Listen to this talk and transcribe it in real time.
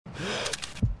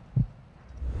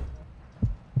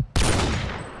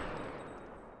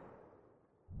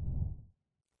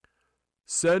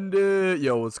Send it.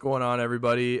 Yo, what's going on,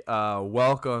 everybody?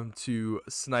 Welcome to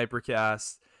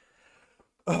Snipercast.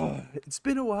 It's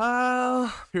been a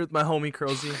while. Here with my homie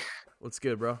Curlzy. What's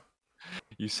good, bro?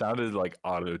 You sounded like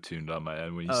auto-tuned on my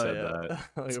end when you said that.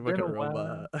 Like It's a been fucking a while.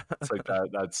 robot. It's like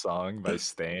that song by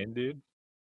Stain, dude.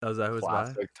 Was that who's by?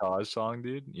 Classic Taj song,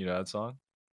 dude. You know that song?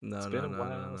 No, It's no, been a no,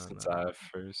 while no, since no. I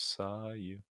first saw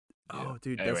you. Yeah. Oh,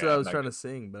 dude, that's Anyway, what I I'm was not trying to good.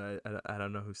 sing, but I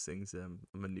don't know who sings them.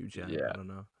 I'm a new gen. Yeah. I don't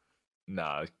know.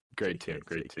 Nah, great JK, tune,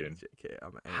 great JK, tune. JK.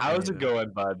 How's it going,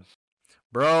 bud?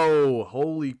 Bro,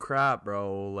 holy crap,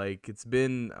 bro. Like it's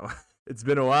been it's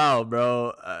been a while,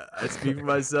 bro. I speak for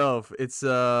myself. It's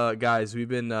guys, we've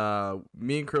been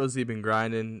me and Curlzy have been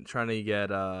grinding, trying to get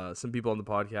some people on the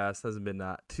podcast. Hasn't been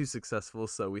too successful,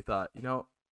 so we thought,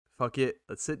 fuck it.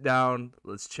 Let's sit down,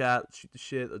 let's chat, let's shoot the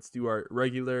shit, let's do our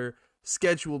regular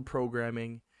scheduled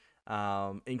programming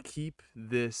and keep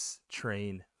this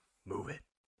train moving.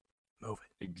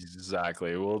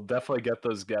 Exactly. We'll definitely get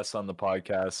those guests on the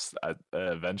podcast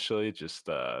eventually. Just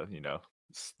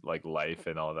it's like life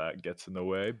and all that gets in the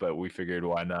way. But we figured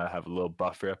why not have a little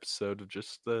buffer episode of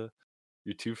just your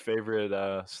two favorite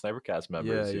Snipercast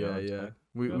members. Yeah. You know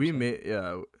what We I'm saying? made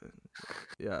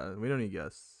yeah. We don't need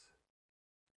guests.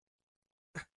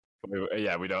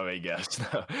 Yeah, we don't have any guests.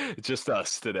 No. It's just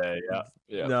us today.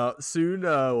 Yeah. No, soon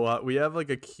we have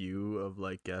like a queue of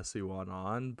like guests we want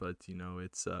on, but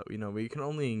it's we can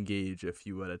only engage a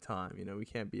few at a time. We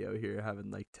can't be out here having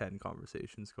like 10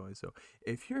 conversations going. So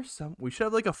if you're we should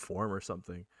have like a form or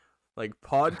something. Like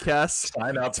podcast.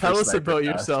 Sign up. Tell us about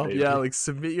yourself. Baby. Yeah, like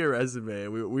submit your resume.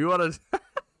 We want to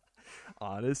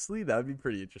honestly, that'd be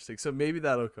pretty interesting. So maybe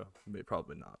that'll come.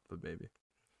 Probably not, but maybe.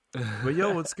 But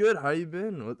yo, what's good? How you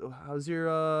been? How's your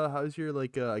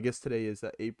like I guess today is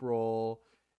April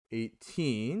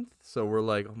 18th. So we're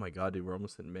like, oh my god, dude, we're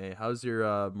almost in May. How's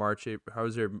your March, April?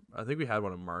 How's your I think we had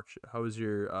one in March. How was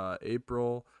your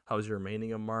April? How's your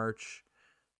remaining of March?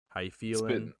 How you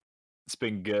feeling? It's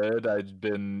been good. I've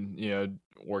been,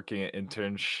 working an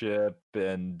internship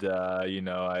and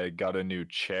I got a new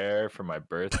chair for my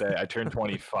birthday. I turned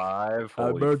 25.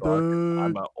 Holy fuck.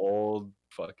 I'm an old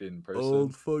fucking person.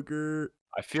 Old fucker.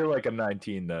 I feel like I'm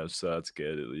 19 though, so that's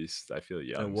good. At least I feel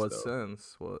young. In what still.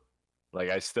 sense? What? Like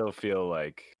I still feel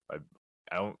like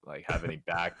I don't like have any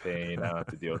back pain. I don't have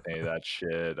to deal with any of that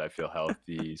shit. I feel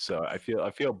healthy, so I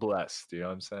feel blessed. You know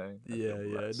what I'm saying?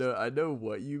 Yeah. No, I know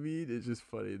what you mean. It's just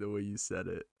funny the way you said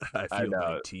it. I feel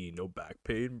 19, no back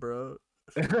pain, bro.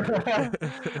 I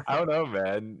don't know,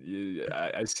 man.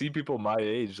 I see people my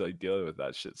age like dealing with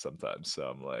that shit sometimes. So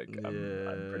I'm like,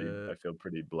 I feel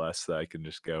pretty blessed that I can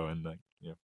just go and like,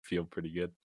 feel pretty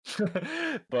good.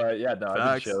 But yeah, no,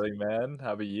 I've been chilling, man.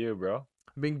 How about you, bro?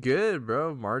 I've been good,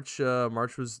 bro. March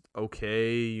was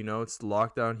okay. It's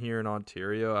lockdown here in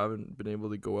Ontario. I haven't been able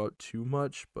to go out too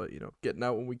much, but getting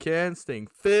out when we can, staying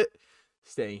fit,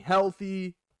 staying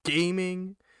healthy,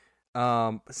 gaming.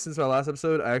 Since my last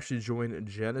episode, I actually joined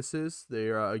Genesis. They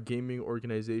are a gaming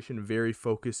organization, very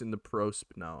focused in the pro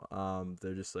now.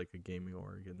 They're just like a gaming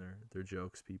org, and they're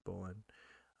jokes people, and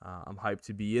I'm hyped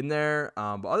to be in there.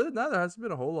 But other than that, there hasn't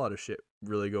been a whole lot of shit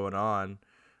really going on.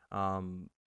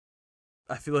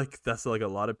 I feel like that's like a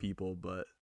lot of people, but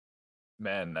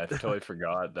man, I totally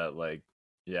forgot that. Like,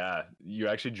 yeah, you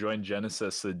actually joined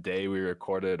Genesis the day we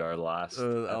recorded our last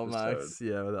episode.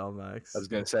 Yeah, with LMAX. I was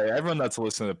gonna say everyone that's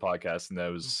listening to the podcast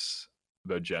knows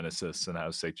about Genesis and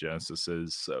how sick Genesis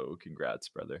is. So congrats,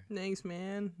 brother. Thanks,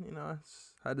 man. I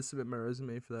had to submit my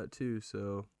resume for that too,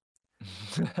 so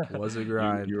was a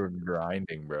grind. You were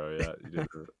grinding, bro. Yeah, you did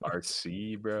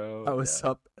RC, bro. I was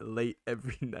up late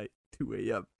every night, 2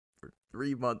 a.m. for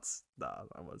 3 months. Nah,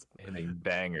 I wasn't hitting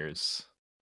bangers.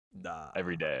 Nah,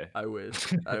 every day. I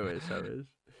wish.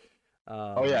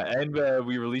 Oh yeah, and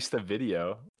we released a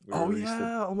video.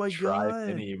 Oh my god!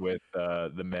 Mini with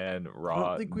the man Raw. I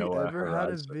don't think we ever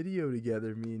had a video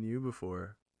together, me and you,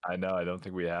 before. I know. I don't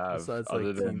think we have. Besides like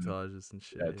Team Tages and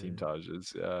shit. Yeah, Team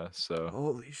Tages. Yeah. So.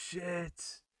 Holy shit!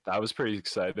 That was pretty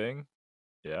exciting.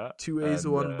 Yeah. 2A's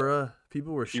one, bruh.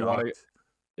 People were shocked.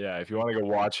 If you want to go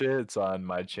watch it, it's on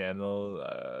my channel,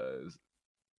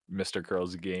 Mr.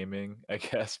 Curlzy Gaming. I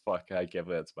guess. Fuck, I can't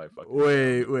believe that's my fucking.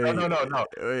 Wait.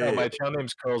 No. My channel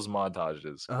name's Curls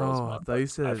Montages. I thought you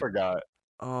said. I forgot.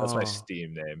 That's my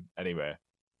Steam name. Anyway.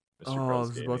 Mr. I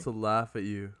was about to laugh at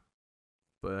you,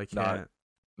 but I can't.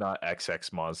 Not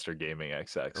XX Monster Gaming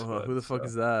XX. Oh, who the fuck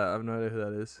is that? I have no idea who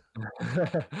that is.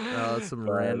 It's some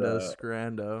rando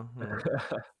scrando.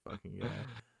 Fucking guy.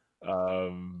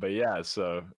 But yeah,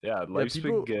 so yeah, life's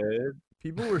been good.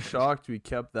 People were shocked we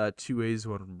kept that 2A's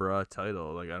one bruh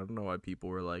title. Like, I don't know why people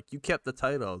were like, you kept the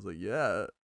title. I was like, yeah,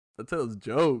 That title's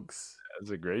jokes.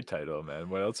 That's a great title, man.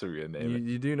 What else are we gonna name it?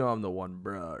 You do know I'm the one,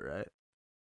 bro, right?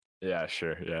 Yeah,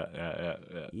 sure. Yeah.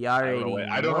 You already know.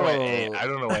 I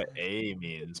don't know what A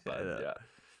means, but yeah.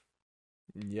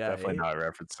 Yeah, Definitely not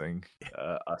referencing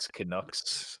us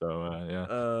Canucks. So yeah.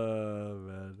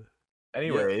 Man.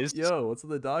 Anyways, Yo, what's on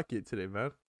the docket today,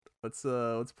 man? What's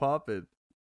popping?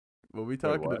 What are we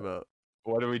talking about?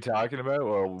 What are we talking about?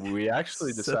 Well, we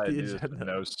actually Set the decided to do this with agenda.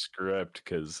 no script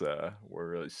because we're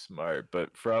really smart.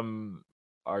 But from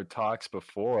our talks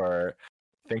before,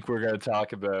 I think we're going to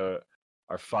talk about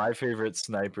our 5 favorite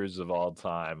snipers of all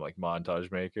time, like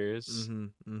montage makers.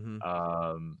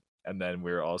 And then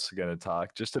we're also going to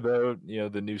talk just about,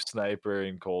 the new sniper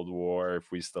in Cold War,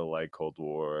 if we still like Cold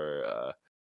War,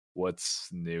 what's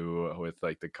new with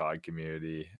like the COD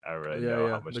community. I don't really know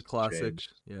how much the it's classic.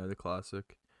 changed. Yeah, the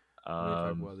classic. We're gonna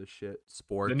talk about other shit.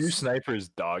 Sports. The new sniper is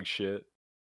dog shit.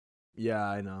 Yeah,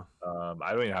 I know.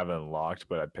 I don't even have it unlocked,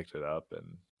 but I picked it up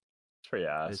and it's pretty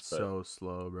ass. It's so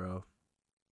slow, bro.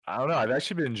 I don't know. I've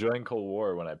actually been enjoying Cold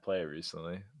War when I play it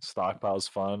recently. Stockpile's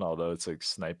fun, although it's like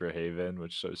Sniper Haven,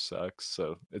 which so sucks.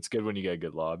 So it's good when you get a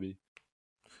good lobby.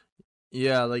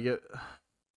 Yeah, like it.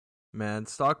 Man,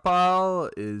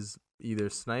 stockpile is either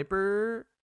sniper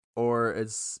or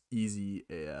it's easy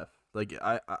AF. Like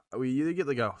we either get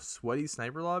like a sweaty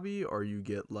sniper lobby or you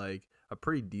get like a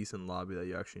pretty decent lobby that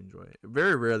you actually enjoy.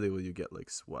 Very rarely will you get like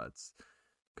sweats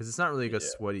because it's not really like a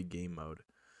sweaty game mode.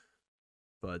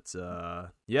 But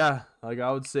yeah, like I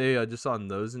would say just on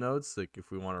those notes, like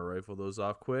if we want to rifle those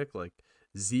off quick, like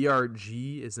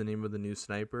ZRG is the name of the new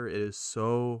sniper. It is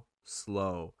so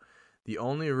slow. The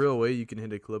only real way you can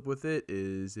hit a clip with it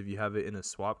is if you have it in a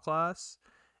swap class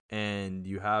and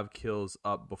you have kills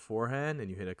up beforehand and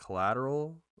you hit a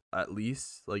collateral at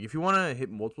least. Like if you want to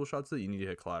hit multiple shots with it, you need to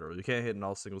hit collateral. You can't hit an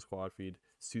all single squad feed.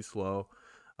 It's too slow.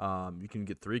 You can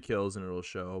get 3 kills and it'll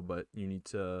show, but you need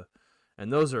to,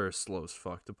 and those are slow as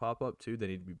fuck to pop up too. They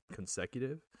need to be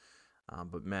consecutive.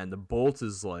 But man, the bolt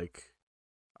is like,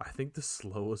 I think the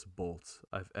slowest bolt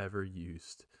I've ever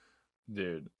used.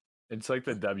 Dude. It's like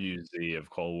the WZ of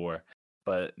Cold War,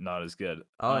 but not as good.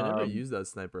 Oh, I never used that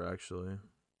sniper actually.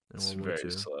 It's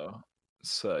very slow.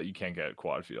 So you can't get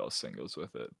quad feed all singles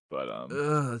with it, but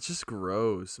it's just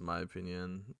gross in my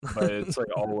opinion. But it's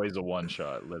like always a one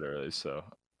shot, literally. So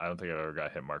I don't think I've ever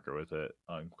got hit marker with it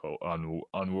on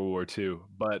World War II.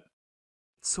 But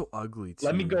it's so ugly too.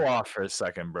 Let me go off for a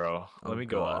second, bro. Let me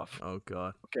go off. Oh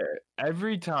god. Okay.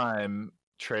 Every time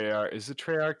Treyarch, is it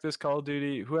Treyarch this Call of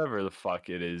Duty? Whoever the fuck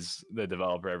it is, the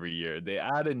developer every year, they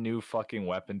add a new fucking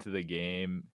weapon to the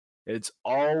game. It's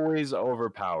always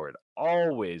overpowered.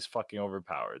 Always fucking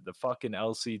overpowered. The fucking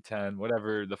LC10,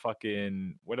 whatever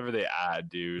they add,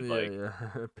 dude.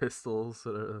 Pistols.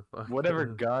 Whatever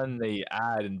gun they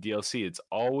add in DLC, it's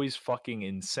always fucking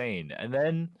insane. And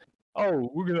then,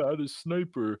 oh, we're gonna add a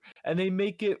sniper, and they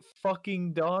make it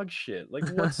fucking dog shit. Like,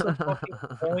 what's the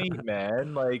fucking point,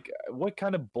 man? Like, what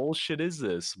kind of bullshit is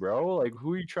this, bro? Like,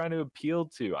 who are you trying to appeal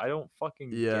to? I don't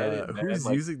fucking get it, man. Who's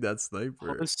using that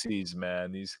sniper? Pussies,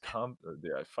 man. Dude,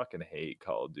 I fucking hate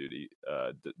Call of Duty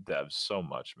devs so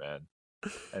much, man.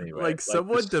 Anyway, like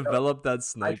someone developed that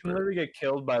sniper. I can literally get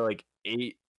killed by like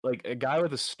 8. Like a guy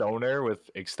with a stoner with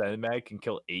extended mag can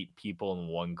kill 8 people in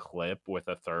one clip with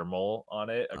a thermal on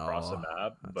it across the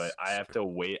map. But I have to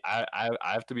wait. I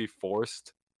have to be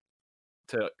forced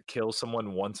to kill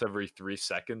someone once every 3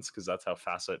 seconds because that's how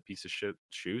fast that piece of shit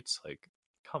shoots. Like,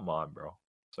 come on, bro.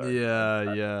 Sorry,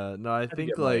 yeah. No, I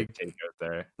think like take out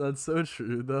there. That's so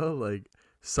true though. Like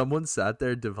someone sat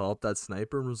there, developed that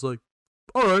sniper, and was like,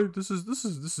 all right, this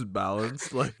is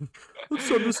balanced. Like, let's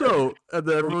send this out, and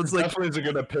then everyone's like, definitely isn't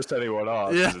gonna piss anyone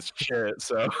off. Yeah, it's shit.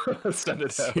 So send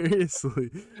it out. Seriously,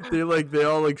 they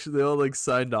all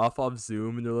signed off on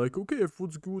Zoom, and they're like, okay,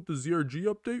 everyone's good with the ZRG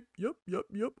update.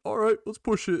 Yep. All right, let's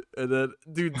push it. And then,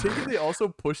 dude, they also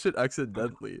pushed it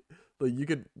accidentally. Like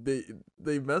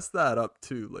they messed that up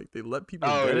too. Like they let people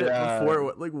get it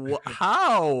before. Like what?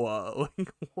 How?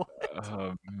 Like what?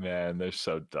 Oh man, they're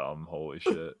so dumb. Holy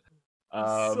shit.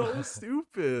 So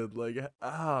stupid. Like,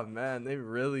 man, they've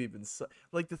really been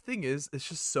like, the thing is, it's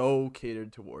just so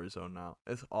catered to Warzone now.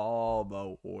 It's all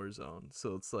about Warzone.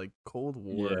 So it's like Cold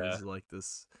War is like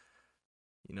this,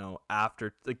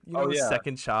 after, like,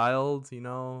 second child,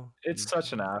 it's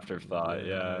such an afterthought.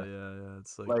 Yeah.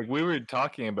 It's like we were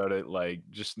talking about it, like,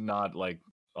 just not like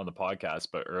on the podcast,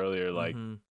 but earlier, like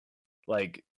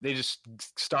like they just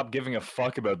stopped giving a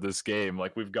fuck about this game.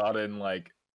 Like we've gotten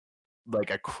like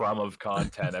a crumb of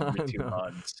content every 2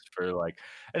 months for like,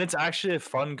 and it's actually a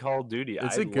fun Call of Duty.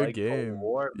 It's a good game. Cold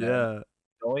War, man. Yeah,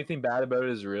 The only thing bad about it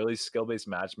is really skill-based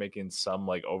matchmaking, some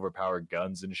like overpowered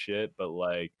guns and shit. But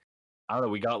like, I don't know,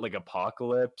 we got like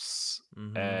Apocalypse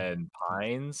and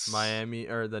Pines. Miami,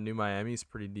 or the new Miami's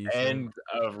pretty decent. And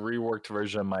a reworked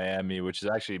version of Miami, which is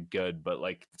actually good, but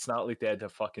like it's not like they had to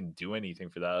fucking do anything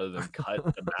for that other than cut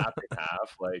the map in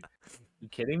half. Like, you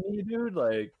kidding me, dude?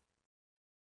 Like,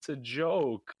 it's a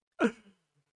joke.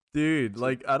 Dude,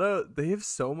 like they have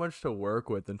so much to work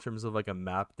with in terms of like a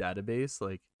map database.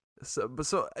 Like,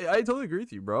 I totally agree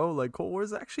with you, bro. Like, Cold War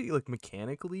is actually like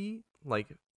mechanically, like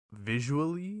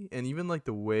visually, and even like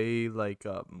the way like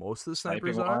most of the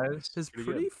snipers are is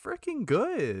pretty freaking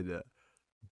good.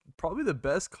 Probably the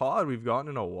best COD we've gotten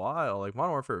in a while. Like,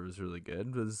 Modern Warfare was really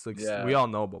good. Because like we all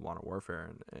know about Modern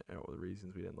Warfare and all the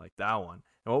reasons we didn't like that one.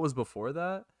 And what was before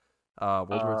that? World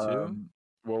War II.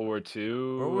 World War II.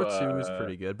 World War II was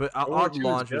pretty good, but Odd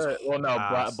Launch was well,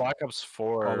 no, Black Ops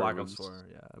 4. Oh, Black Ops 4,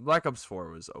 yeah. Black Ops 4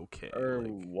 was okay. Or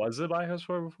like, was it Black Ops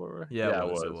 4 before? Yeah,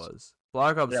 it was.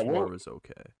 Black Ops 4 was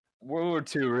okay. World War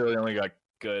II really only got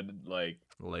good like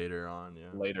later on, yeah.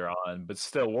 Later on, but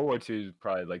still, World War II is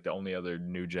probably like the only other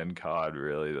new gen COD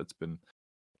really that's been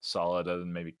solid, other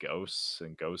than maybe Ghosts.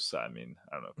 And Ghosts, I mean,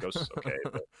 I don't know, Ghosts is okay,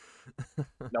 but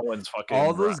no one's fucking.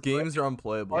 All those games are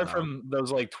unplayable. Apart from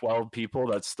those like 12 people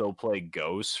that still play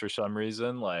Ghosts for some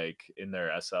reason, like in their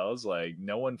SLs, like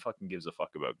no one fucking gives a fuck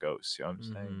about Ghosts. You know what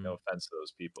I'm saying? No offense to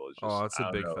those people. It's just, that's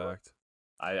a big fact.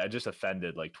 I just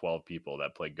offended like 12 people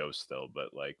that play Ghosts still,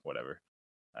 but like whatever.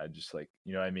 I just like,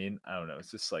 you know what I mean? I don't know.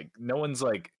 It's just like no one's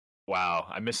like, wow,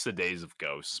 I miss the days of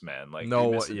Ghosts, man. Like,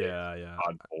 no, yeah.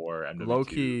 COD 4,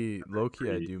 MW2, low key,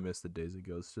 I do miss the days of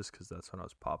Ghosts just because that's when I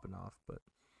was popping off. But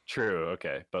true,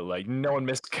 okay, but like no one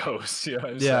missed Ghosts. You know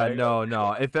what I'm saying? Yeah,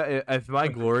 no. If my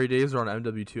glory days were on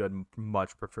MW2, I'd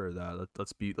much prefer that.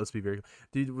 Let's be very,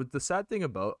 dude. What the sad thing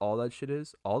about all that shit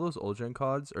is, all those old gen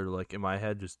CODs are like in my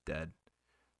head just dead.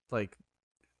 Like,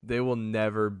 they will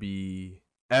never be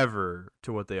ever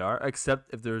to what they are,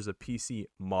 except if there's a PC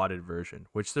modded version,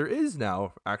 which there is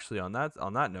now actually on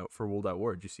that note for World at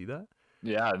War. Did you see that?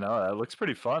 Yeah, no, that looks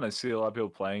pretty fun. I see a lot of people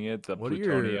playing it. The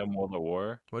Plutonium World at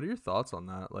War. What are your thoughts on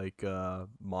that, like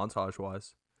montage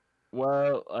wise?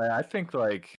 Well, I think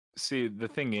like, see, the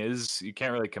thing is, you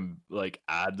can't really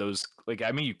add those. Like,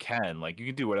 I mean, you can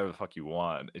do whatever the fuck you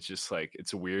want. It's just like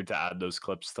it's weird to add those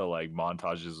clips to like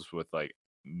montages with like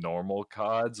normal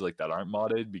CODs like that aren't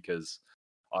modded, because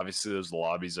obviously those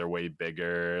lobbies are way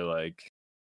bigger. Like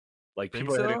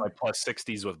people are hitting like plus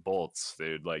 60s with bolts,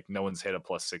 dude. Like no one's hit a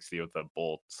plus 60 with a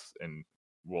bolt in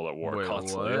World at War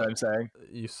console. You know what I'm saying?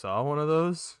 You saw one of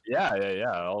those? Yeah,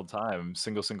 all the time.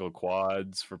 Single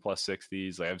quads for plus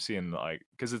 60s. Like I've seen, like,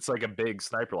 because it's like a big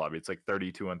sniper lobby. It's like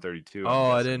 32 on 32. Oh,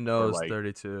 I didn't know it was like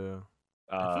 32.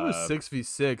 If it was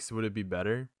 6v6, would it be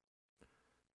better?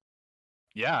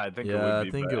 Yeah, I think it would be. I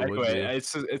think it would be.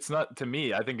 It's not, to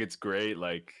me, I think it's great.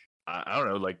 Like, I don't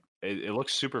know, like it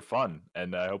looks super fun,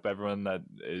 and I hope everyone that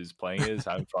is playing it is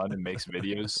having fun and makes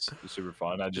videos super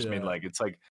fun. I just mean, like, it's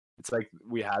like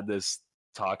we had this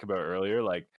talk about earlier.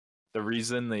 Like, the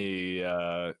reason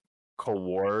the Cold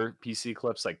War PC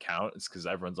clips like count is because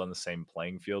everyone's on the same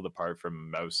playing field, apart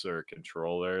from mouse or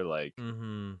controller. Like,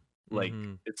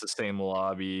 it's the same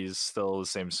lobbies, still the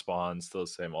same spawns, still the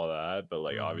same all that, but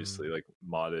like obviously like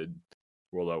modded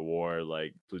World at War,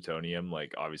 like Plutonium,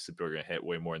 like obviously people are gonna hit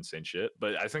way more insane shit.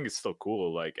 But I think it's still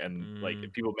cool. Like, and like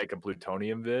if people make a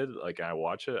Plutonium vid, like I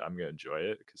watch it, I'm gonna enjoy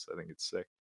it because I think it's sick.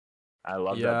 I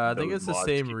love that. Yeah, I think it's the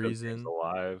same reason.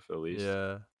 Alive, at least.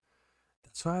 Yeah.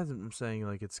 That's why I'm saying,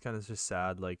 like, it's kind of just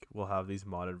sad. Like, we'll have these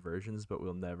modded versions, but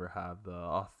we'll never have the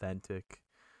authentic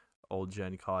old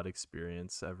gen COD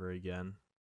experience ever again.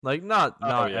 Like, not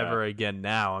ever again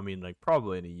now. I mean, like,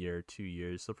 probably in a year or 2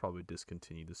 years they'll probably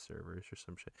discontinue the servers or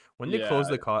some shit. When they close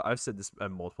the COD, I've said this at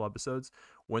multiple episodes,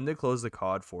 when they close the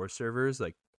COD 4 servers,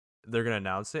 like, they're gonna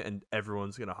announce it and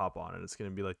everyone's gonna hop on, and it's gonna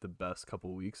be like the best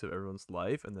couple weeks of everyone's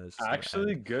life. And then it's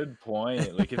actually good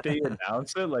point. Like, if they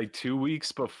announce it like 2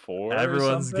 weeks before,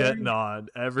 everyone's getting on.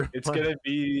 It's gonna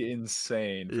be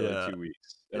insane for like 2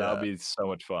 weeks. And that'll be so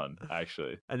much fun,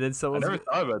 actually. And then someone's I never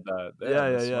thought about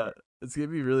that. Yeah. It's gonna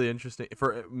be really interesting.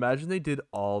 Imagine they did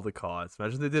all the CODs.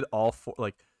 Imagine they did all four,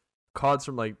 like, CODs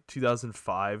from like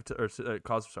 2005 to, or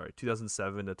CODs, sorry,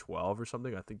 2007 to 12 or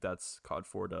something. I think that's COD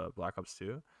 4 to Black Ops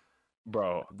 2.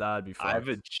 Bro, that'd be fun. I have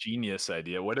a genius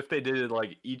idea. What if they did it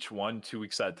like each one 2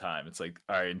 weeks at a time? It's like,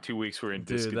 all right, in 2 weeks we're in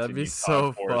discontinued. That'd be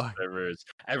so fun. Servers.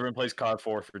 Everyone plays COD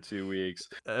 4 for 2 weeks.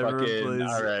 Everyone plays,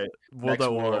 all right, World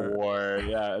at War.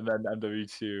 Yeah, and then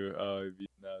MW2. Oh, it'd be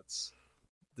nuts.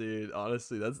 Dude,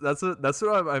 honestly, that's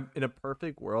what I'm in a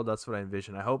perfect world. That's what I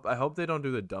envision. I hope they don't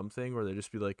do the dumb thing where they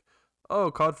just be like, "Oh,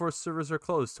 COD Force servers are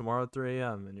closed tomorrow at 3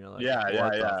 a.m." And you're like, Yeah, yeah,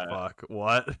 "What the yeah. fuck?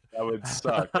 What?" That would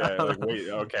suck. Yeah, like, wait,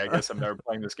 okay, I guess I'm never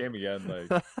playing this game again.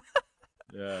 Like,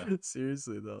 yeah,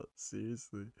 Seriously though,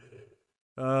 seriously.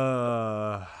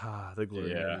 The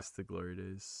glory yeah. days, the glory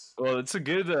days. Well, it's a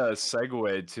good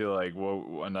segue to like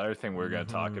another thing we're going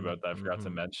to talk Mm-hmm. about that I forgot to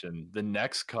Mm-hmm. mention. The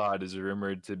next COD is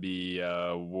rumored to be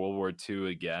World War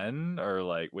II again, or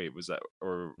like, wait, was that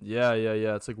or? Yeah, yeah,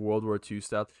 yeah. It's like World War II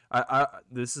stuff.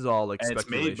 This is all like And it's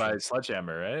made by speculation.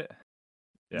 Sledgehammer, right?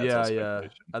 Yeah, it's all Yeah, yeah.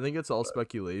 speculation. I think it's all But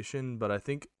speculation, but I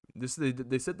think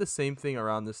they said the same thing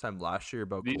around this time last year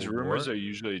about these Cold rumors War. are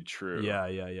usually true, Yeah,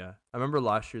 yeah, yeah. I remember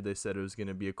last year they said it was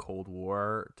gonna be a Cold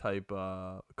War type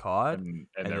COD, and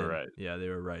and they're then right. yeah, they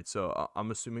were right. So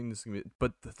I'm assuming this is gonna be.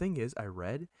 But the thing is, I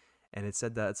read, and it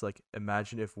said that it's like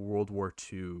imagine if World War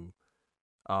II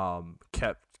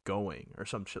kept going or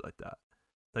some shit like that,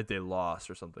 like they lost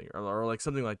or something, or like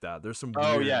something like that. There's some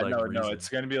Oh weird yeah, like no, reason. it's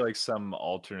gonna be like some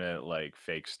alternate like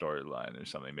fake storyline or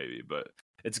something maybe, but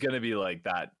it's gonna be like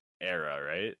that era,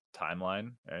 right?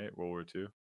 Timeline, right? World War II.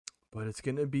 But it's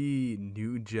gonna be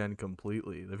new gen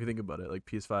completely. If you think about it, like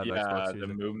PS5, Xbox Yeah, Series the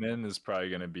X. movement is probably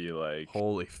gonna be like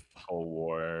Holy fuck. Cold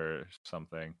War or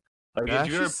something. Like That if you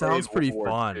actually ever played sounds World pretty War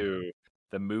fun. II,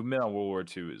 the movement on World War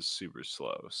II is super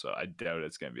slow, so I doubt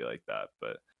it's gonna be like that.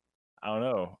 But I don't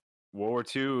know. World War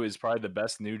II is probably the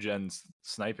best new gen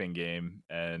sniping game,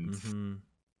 and Mm-hmm.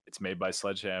 it's made by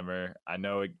Sledgehammer. I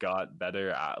know it got better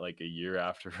at like a year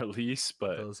after release,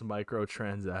 but Those micro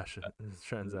transactions.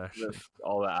 with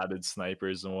all the added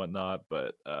snipers and whatnot,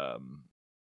 but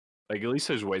like at least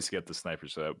there's ways to get the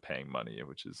snipers without paying money,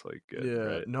 which is like good, Yeah,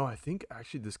 right? no, I think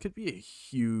actually this could be a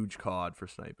huge COD for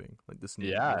sniping. Like this new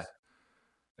Yeah, this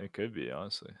it could be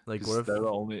honestly, like what because they're if the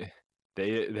only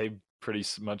they pretty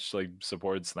much like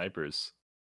supported snipers.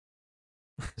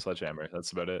 Sledgehammer,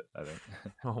 that's about it, I think.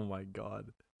 oh my god.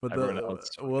 But Everyone the else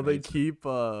will fucking they hates it. keep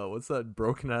what's that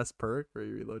broken ass perk where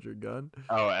you reload your gun?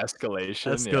 Oh,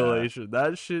 escalation, yeah. Escalation.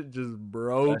 That shit just That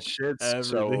broke shit's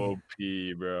so everything.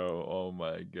 OP, bro. Oh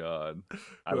my god.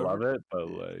 I love Whoever it,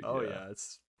 but like, Oh yeah. yeah,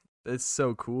 it's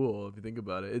so cool if you think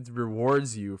about it. It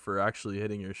rewards you for actually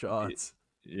hitting your Y- shots.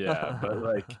 Yeah, but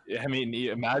like, I mean,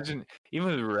 imagine even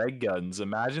with red guns.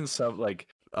 Imagine some like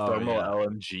Oh thermal yeah.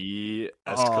 LMG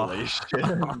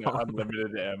escalation, Oh.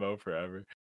 unlimited ammo forever.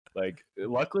 Like,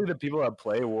 luckily, the people that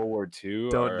play World War II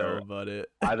Don't know are about it.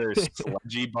 either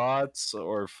sludgy bots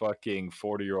or fucking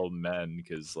 40-year-old men.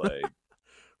 Because like,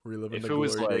 Reliving if the it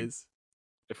was glory like, days.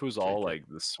 if it was all JK. like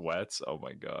the sweats, oh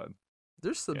my god,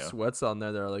 There's some yeah. sweats on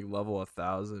there that are like level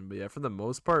 1,000, but yeah, for the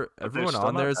most part, But they're everyone still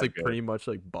on not there is that like good. pretty much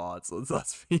like bots.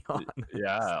 Let's be honest.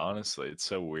 Yeah, honestly, it's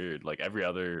so weird. Like every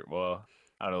other, well,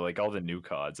 I don't know, like all the new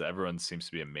CODs, everyone seems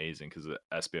to be amazing because of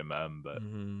SBMM. But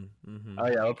oh Mm-hmm.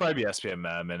 yeah, it'll probably be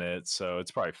SBMM in it, so it's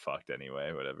probably fucked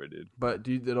anyway. Whatever, dude. But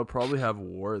dude, it'll probably have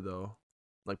war though,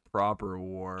 like proper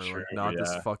war, True. like not this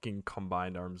Yeah. fucking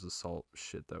combined arms assault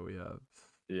shit that we have.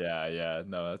 Yeah. Yeah.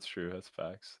 No, that's true. That's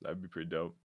facts. That'd be pretty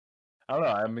dope. I don't know.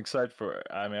 I'm excited for.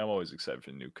 I mean, I'm always excited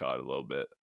for new COD a little bit.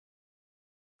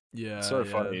 It's Yeah, sort of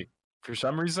yeah. funny. For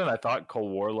some reason, I thought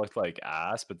Cold War looked like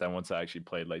ass, but then once I actually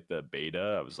played like the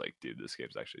beta, I was like, dude, this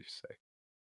game's actually sick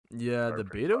Yeah, or the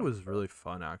pretty beta fun. was really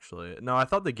fun actually. No, I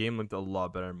thought the game looked a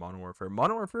lot better in Modern Warfare.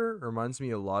 Modern Warfare reminds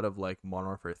me a lot of like Modern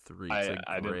Warfare 3. It's like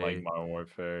I didn't like gray. Modern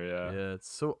Warfare. Yeah. Yeah,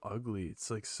 it's so ugly. It's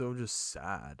like so just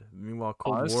sad. Meanwhile,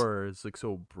 Cold Honest, War is like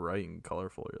so bright and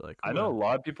colorful. You're like, I I'm know a gonna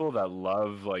lot of people that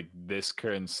love like this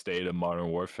current state of Modern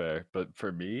Warfare, but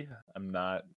for me, I'm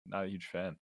not a huge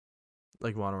fan.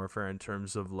 like Modern Warfare in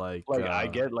terms of like Like I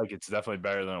get like it's definitely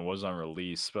better than it was on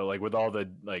release, but like with all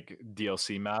the like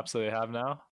DLC maps that they have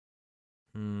now,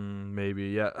 maybe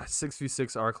yeah.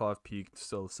 6v6 Arcloth Peak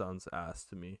still sounds ass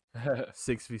to me.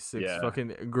 6v6 yeah,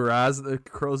 fucking Graz,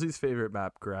 Crowzy's favorite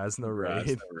map, Grazna Grass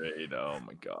Raid. the Raid. Oh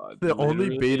my god, The only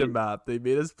beta literally map. They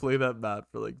made us play that map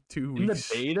for like 2 in the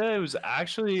weeks. beta, it was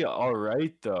actually all right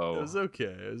It though, was okay.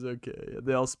 It was okay.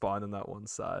 They all spawned on that one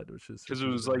side, which is because it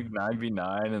was was there. like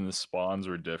 9v9 and the spawns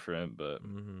were different, but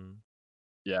Mm-hmm.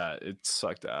 yeah, it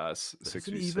sucked ass. There Six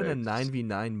isn't v even a six.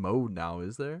 9v9 mode now,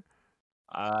 is there?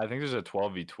 I think there's a Oh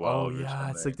 12v12 or yeah,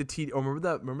 it's like something. the T. Oh,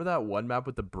 remember that one map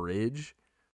with the bridge,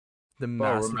 the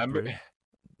Bro, massive remember? bridge.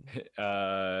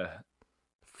 Uh, I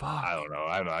Fuck. don't know.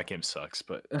 I don't know. That game sucks,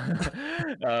 but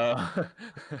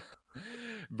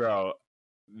bro,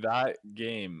 that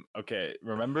game. Okay,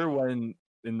 remember when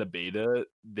in the beta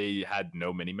they had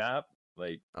no mini map?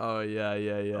 Like, Oh yeah, oh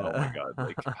my yeah. god,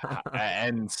 like,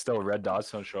 and still red dots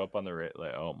don't show up on the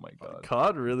like, oh my god,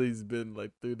 COD really's been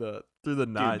like through the dude.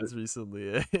 nines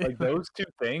recently. Eh? Like those two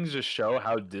things just show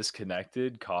how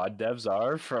disconnected COD devs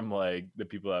are from like the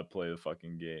people that play the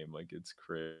fucking game. Like it's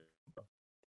crazy.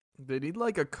 They need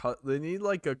like a cut. They need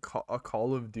like a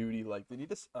Call of Duty. Like they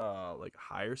need to like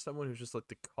hire someone who's just like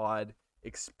the COD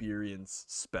experience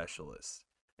specialist,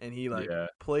 and he like Yeah,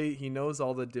 play. He knows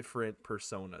all the different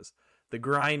personas. The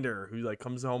grinder who like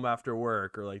comes home after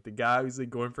work, or like the guy who's like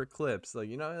going for clips, like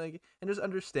like and just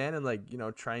understand and like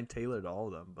try and tailor to all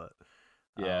of them. But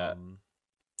yeah, um,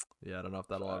 yeah, I don't know if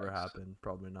that'll ever facts. happen.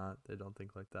 Probably not. They don't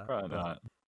think like that. Probably But not.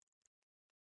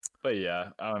 But yeah,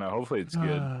 I don't know. Hopefully it's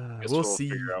good. Guess we'll we'll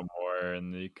figure see. out more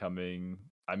in the coming.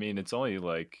 I mean, it's only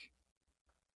like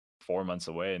 4 months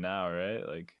away now, right?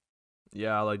 Like,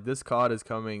 Yeah, like this COD is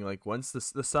coming. Like once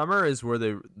the summer is where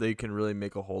they can really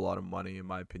make a whole lot of money, in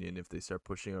my opinion, if they start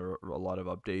pushing a lot of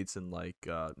updates and like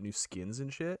new skins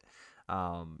and shit.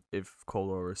 If Cold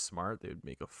War was smart, they would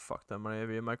make a fuck ton of money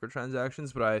via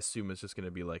microtransactions. But I assume it's just gonna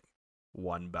be like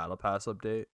one battle pass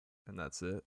update, and that's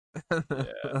it.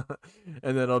 yeah,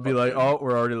 And then I'll be like, fucking oh,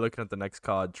 we're already looking at the next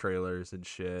COD trailers and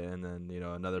shit. And then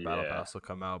another battle yeah. pass will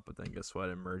come out. But then guess what?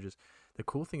 It merges. The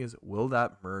cool thing is, will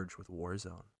that merge with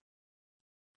Warzone?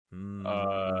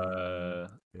 Uh,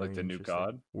 like Very the new interesting.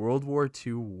 COD. World War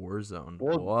II Warzone.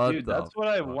 Well, What dude, the that's what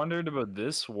I fuck? wondered about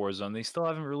this Warzone. They still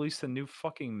haven't released a new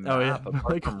fucking Oh yeah, map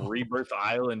apart like from Rebirth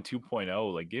Island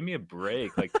 2.0. Like, give me a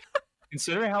break. Like,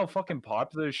 considering how fucking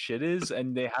popular shit is,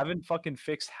 and they haven't fucking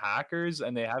fixed hackers,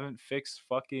 and they haven't fixed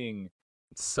fucking, they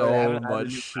so haven't added much a new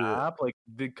shit. map. Like,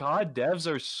 the COD devs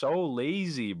are so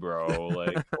lazy, bro.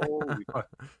 Like, holy fuck.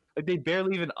 Like, they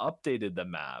barely even updated the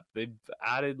map. They've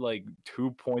added like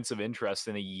 2 points of interest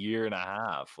in a year and a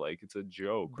half. Like, it's a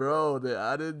joke, bro. Bro, they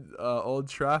added Old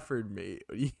Trafford, mate.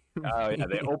 What do you Oh yeah,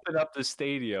 they mean? opened up the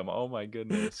stadium. Oh my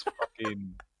goodness,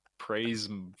 fucking praise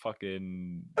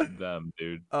fucking them,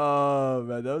 dude. Oh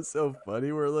man, that was so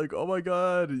funny. We're like, oh my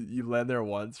god, you land there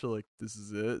once, you're like, this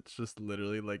is it. It's just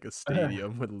literally like a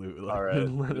stadium with loot, like All right,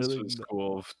 this literally. was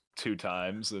cool 2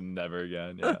 times and never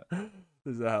again. Yeah,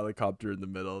 There's a helicopter in the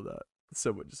middle that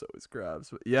someone just always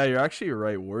grabs. But yeah, you're actually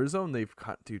right. Warzone, they've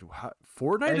got dude.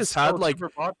 Fortnite and it's has had still like super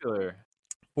popular.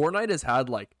 Fortnite has had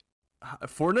like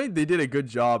Fortnite. They did a good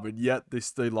job, and yet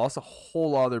they lost a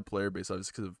whole lot of their player base,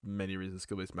 obviously because of many reasons,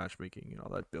 skill based matchmaking and all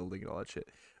that building and all that shit.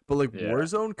 But like Yeah,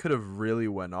 Warzone could have really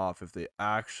went off if they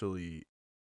actually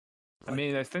I like.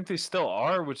 mean, I think they still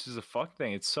are, which is a fuck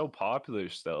thing. It's so popular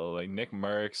still. Like Nick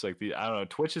Merckx, like I don't know.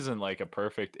 Twitch isn't like a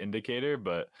perfect indicator,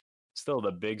 but still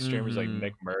the big streamers like Mm-hmm.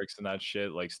 Nick Merckx and that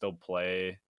shit like still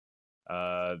play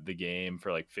the game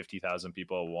for like 50,000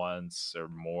 people at once or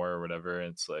more or whatever.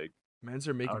 And it's like, Mans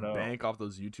are I don't making know. bank off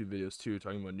those YouTube videos too,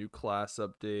 talking about new class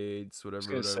updates, I was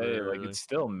whatever, gonna say, like, whatever. Like, it's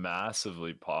still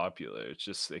massively popular. It's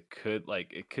just it could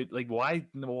like why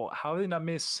no how they not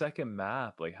made a second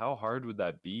map? Like how hard would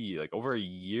that be? Like over a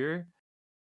year?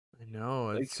 I know.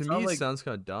 Like To it's me, not it like sounds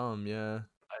kind of dumb. Yeah.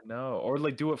 I know. Or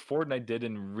like do what Fortnite did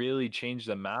and really change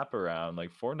the map around.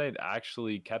 Like Fortnite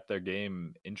actually kept their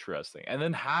game interesting. And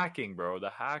then hacking, bro. The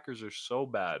hackers are so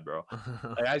bad, bro.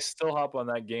 Like I still hop on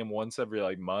that game once every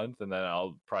like month, and then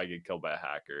I'll probably get killed by a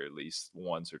hacker at least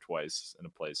once or twice in a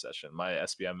play session. My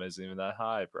SBM isn't even that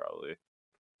high, probably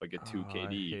like a two I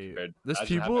KD hate. compared. There's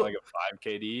Imagine having people. like a 5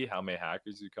 KD. How many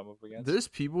hackers you come up against? There's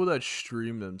people that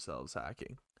stream themselves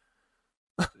hacking.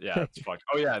 Yeah, it's fucked.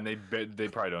 Oh yeah, and they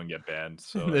probably don't get banned,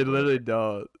 so They like literally whatever.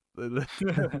 don't. They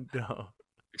literally don't.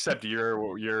 Except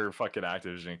your fucking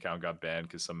Activision account got banned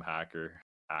because some hacker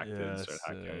hacked it and started Yes,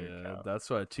 hacking your yeah. account. That's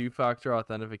why two-factor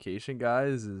authentication,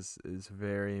 guys, is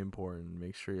very important.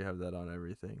 Make sure you have that on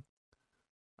everything.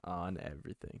 On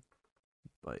everything.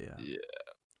 But yeah. Yeah,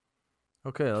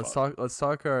 Okay, fuck.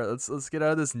 let's get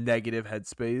out of this negative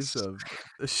headspace of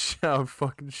how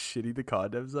fucking shitty the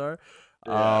COD devs are.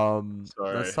 Yeah,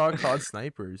 Let's sorry. talk COD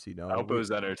snipers, I hope it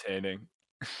was entertaining.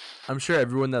 I'm sure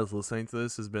everyone that's listening to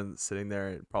this has been sitting there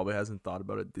and probably hasn't thought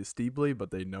about it this deeply,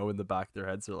 but they know in the back of their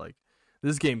heads they're like,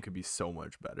 this game could be so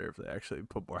much better if they actually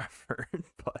put more effort.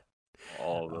 But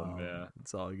All of them, yeah.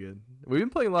 it's all good. We've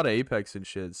been playing a lot of Apex and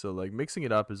shit, so like mixing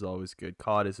it up is always good.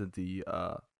 COD isn't the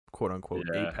quote unquote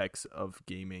Yeah, apex of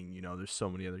gaming. There's so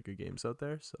many other good games out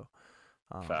there. So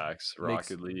facts. makes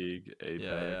Rocket League, yeah,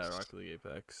 Apex. Rocket League,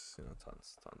 Apex,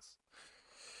 tons.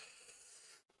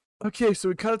 Okay, so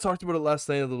we kind of talked about it last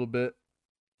night a little bit.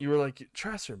 You were like,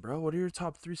 Trastern, bro, what are your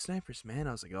top 3 snipers, man?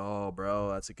 I was like, oh, bro,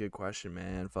 that's a good question,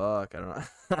 man. Fuck, I don't know.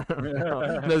 I don't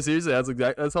know. No, seriously,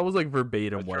 that's almost like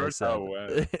verbatim That's what I pretty much how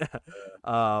said. it went.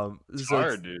 Yeah. It's So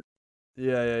hard, dude.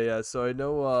 Yeah. So I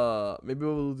know maybe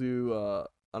we'll do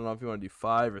I don't know if you want to do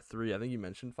 5 or 3. I think you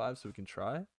mentioned 5, so we can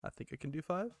try. I think I can do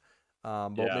 5.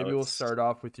 But Yeah, maybe we'll let's. start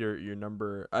off with your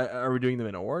number. Are we doing them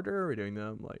in order? Or are we doing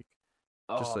them like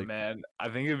just Oh like man, I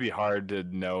think it'd be hard to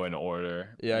know in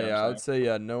order. You know what I'm yeah, I saying? would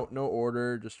say no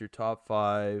order, just your top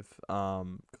 5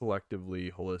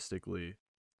 collectively, holistically.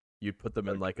 You'd put them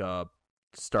in Okay. like a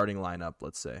starting lineup,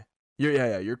 let's say. Your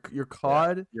Yeah,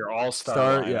 COD your all-star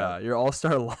start, lineup. yeah, your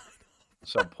all-star line.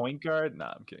 So point guard?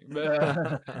 Nah, I'm kidding.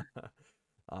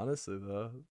 Honestly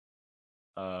though,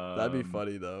 that'd be um,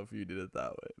 funny though if you did it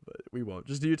that way, but we won't.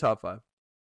 Just do your top 5.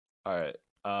 all right.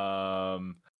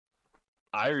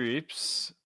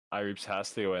 iReaps. iReeps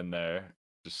has to go in there.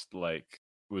 Just like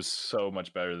was so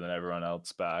much better than everyone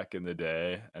else back in the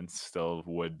day, and still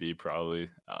would be probably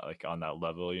like on that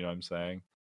level. You know what I'm saying?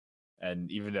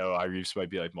 And even though iReeps might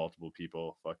be like multiple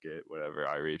people, fuck it, whatever.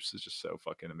 iReeps is just so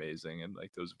fucking amazing, and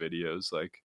like those videos,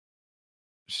 like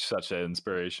such an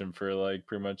inspiration for like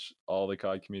pretty much all the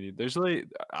COD community. There's like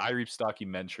iReeps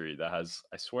documentary that has,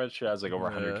 I swear it has like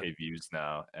over Yeah, 100K views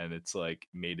now, and it's like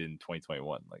made in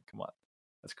 2021. Like, come on,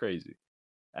 that's crazy.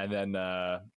 And then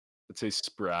let's say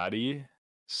Spratty.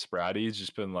 Spratty's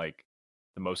just been like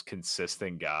the most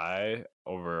consistent guy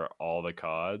over all the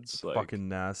CODs. Like, fucking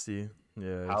nasty.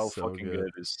 Yeah, he's how so fucking good.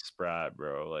 good is Sprat,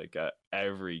 bro? Like at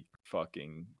every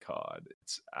fucking COD,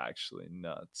 it's actually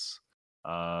nuts.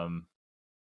 Um,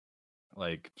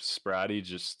 like Spratty,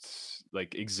 just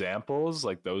like examples,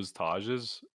 like those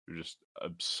Tajes are just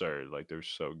absurd. Like they're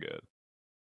so good.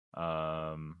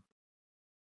 Um,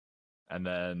 and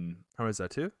then How much is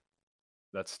that too?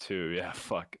 that's 2. Yeah,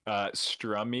 fuck.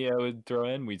 Strummy, I would throw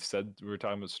in. We were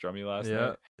talking about Strummy last Yeah,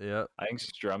 night. yeah. I think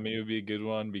Strummy would be a good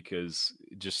one because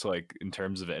just like in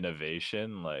terms of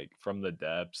innovation, like from the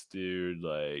depths, dude,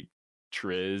 like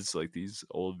Triz, like these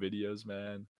old videos,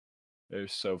 man, they're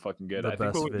so fucking good. The I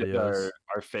think when best we did videos.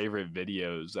 our favorite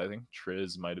videos, I think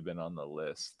Triz might have been on the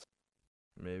list,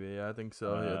 Maybe I think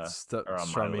so. It's or on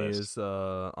my Strummy list. is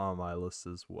on my list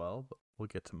as well, but we'll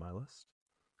get to my list.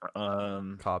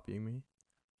 Um, Copying me.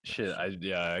 shit,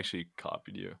 Shit. I actually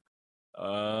copied you.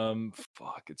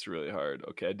 Fuck, it's really hard.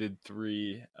 Okay, I did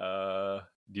 3.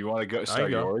 Do you want to go I can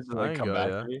start go. yours and I then can come go, back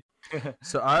yeah. to me?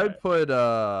 So All I'd right. put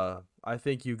I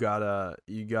think you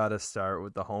gotta start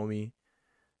with the homie,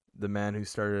 the man who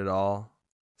started it all.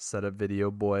 Setup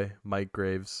video boy, Mike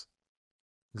Graves.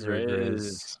 Zergriz.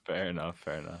 Grizz. Fair enough.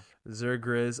 Fair enough.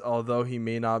 Zergriz, although he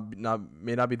may not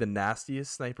be the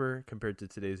nastiest sniper compared to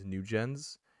today's new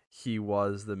gens, he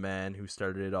was the man who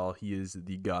started it all. He is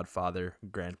the godfather,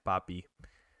 grandpappy.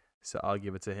 So I'll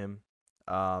give it to him.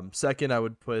 Second, I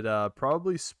would put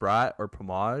probably Sprat or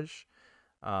Pomage.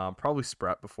 Probably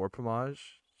Sprat before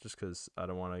Pomage, just because I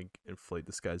don't want to inflate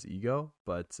this guy's ego.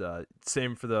 But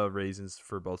same for the reasons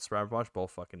for both Sprat and Pomage.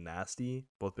 Both fucking nasty.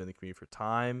 Both been in the community for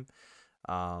time.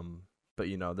 Um, but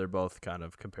they're both kind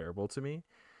of comparable to me.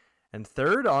 And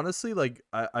third, honestly, like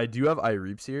I do have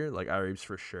iReeps here, like iReeps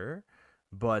for sure.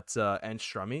 But and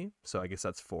Strummy, so I guess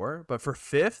that's 4. But for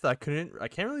fifth, I can't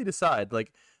really decide.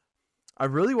 Like I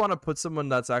really want to put someone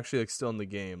that's actually like still in the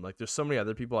game. Like there's so many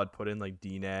other people I'd put in like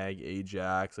DNAG,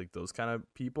 Ajax, like those kind of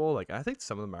people. Like I think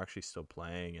some of them are actually still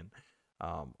playing and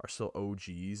are still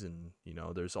OGs. And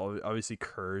there's obviously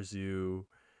Curzu,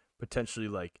 potentially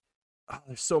like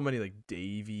there's so many like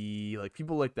Davey, like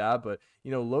people like that. But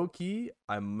low key,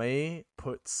 I may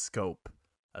put Scope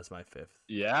as my fifth.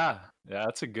 Yeah. Yeah.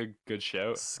 That's a good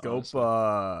shout. Scope,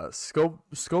 Honestly.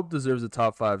 Scope deserves a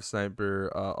top 5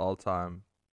 sniper all time.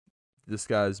 This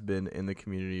guy's been in the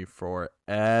community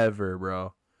forever,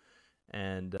 bro,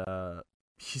 and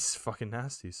he's fucking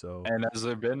nasty. So And there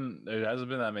hasn't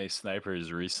been that many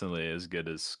snipers recently as good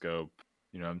as Scope.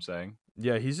 You know what I'm saying?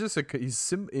 yeah,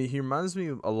 he reminds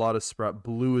me a lot of Sprout.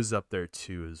 Blue is up there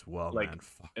too as well, Like man.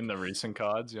 Fuck. in the recent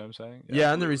CODs, you know what I'm saying? Yeah,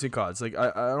 Yeah, in the Blue. recent CODs, like I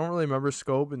don't really remember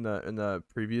Scope in the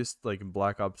previous, like in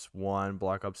Black Ops 1,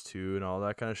 Black Ops 2, and all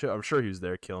that kind of shit. I'm sure he was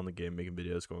there killing the game, making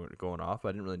videos, going off. I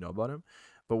didn't really know about him,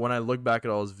 but when I look back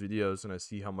at all his videos and I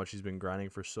see how much he's been grinding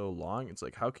for so long, it's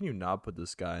like, how can you not put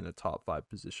this guy in a top 5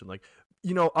 position? Like,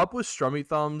 up with Strummy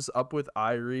Thumbs, up with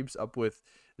iReeps, up with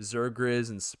Zergriz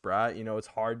and Sprat. It's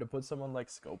hard to put someone like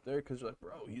Scope there because you're like,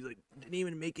 bro, he's like didn't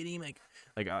even make it. Even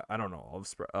like I don't know all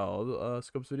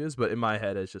Scope's videos, but in my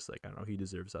head it's just like, I don't know, he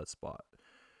deserves that spot.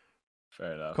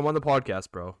 Fair enough. Come on the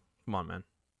podcast, bro. Come on, man.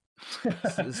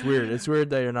 It's weird. It's weird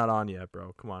that you're not on yet,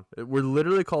 bro. Come on. We're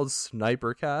literally called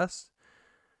Snipercast,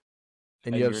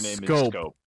 and you have your name is Scope.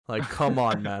 Scope. Like, come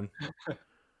on, man.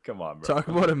 Come on, bro. Talk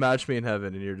about a match made in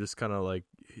heaven, and you're just kind of like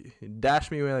dash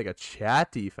me away like a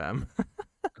chatty, fam.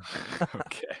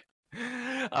 Okay.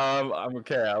 I'm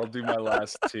okay. I'll do my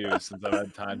last two since I've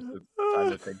had time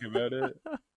to think about it.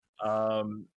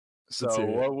 Um, Let's so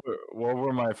hear it. what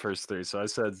were my first three? So I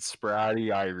said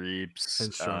Spratty, Reaps,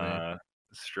 And Strummy.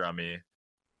 Strummy.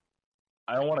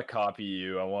 I don't want to copy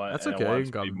you. That's I okay. want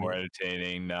You it can to be copy more me.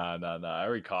 entertaining. Nah, nah, nah. I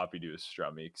already copied you with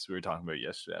Strummy because we were talking about it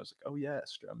yesterday. I was like, oh yeah,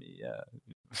 Strummy, yeah.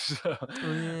 So,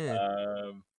 Oh yeah.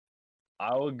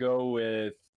 I will go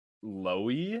with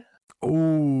Lowy.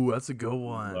 Oh, that's a good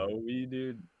one. Lowy,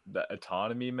 dude. The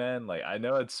autonomy, man. Like I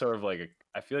know it's sort of like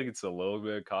I feel like it's a little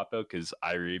bit of cop out because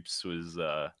iReeps was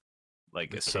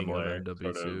like The a king of similar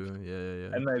sort of, NW2.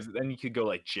 Yeah. and then you could go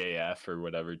like JF or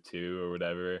whatever too or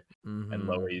whatever. And Mm-hmm.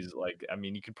 Lowy's like, I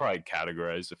mean, you could probably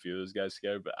categorize a few of those guys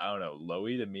together, but I don't know.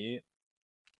 Lowy to me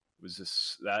was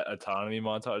just that autonomy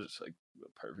montage, is like the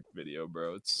perfect video,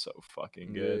 bro. It's so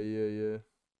fucking good. Yeah.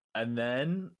 And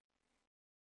then,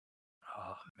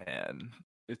 oh man,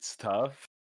 it's tough.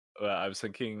 I was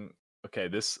thinking, okay,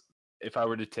 this if I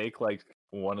were to take like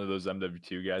one of those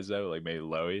MW2 guys out, like maybe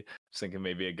Lowy, I was thinking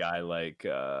maybe a guy like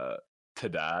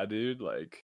Tada, dude.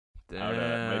 Like I don't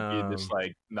know, it might be just Damn.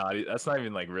 like not. That's not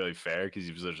even like really fair because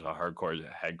he was just a hardcore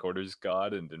headquarters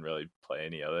god and didn't really play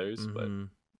any others. But Mm-hmm.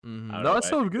 I Mm-hmm. don't No, know. that's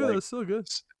When I so think good. That's so good.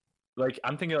 like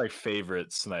I'm thinking like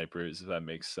favorite snipers, if that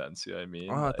makes sense. You know what I mean?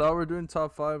 Oh, I Like thought we are doing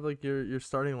top five, like your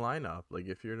starting lineup. Like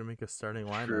if you were to make a starting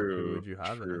lineup, who true, would you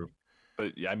have in it? true.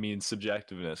 But yeah, I mean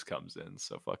subjectiveness comes in,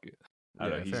 so fuck it. I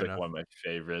don't Yeah, know. He's fair like enough. one of my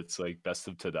favorites. Like Best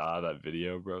of Tada, that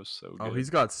video, bro, so Oh, good. he's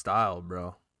got style,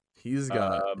 bro. He's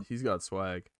got Um, he's got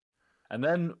swag. and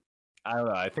then I don't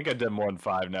know. I think I did more than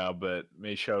five now, but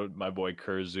may show my boy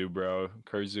Kurzu, bro.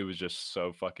 Kurzu was just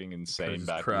so fucking Cause insane he's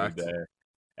back in the cracked. day,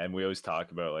 and we always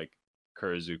talk about like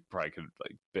Kurzu probably could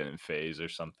like been in phase or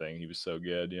something. He was so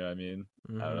good. You know what I mean?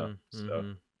 I don't know.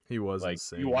 So He was like you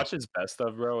insane. watch his best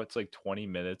of, bro. It's like 20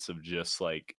 minutes of just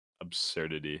like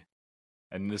absurdity,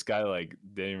 and this guy like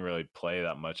didn't really play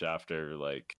that much after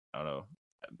like I don't know.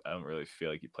 I don't really feel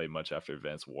like he played much after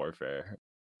Advanced Warfare.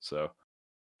 So I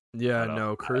Yeah, don't know.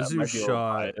 no, I Kurzu might be a little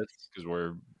shot. biased because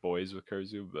we're boys with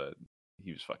Kurzu, but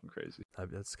he was fucking crazy.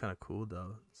 That's kind of cool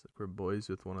though. It's like we're boys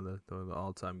with one of the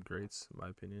all time greats, in my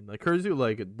opinion. Like Kurzu,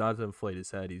 like not to inflate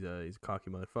his head, he's a cocky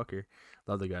motherfucker.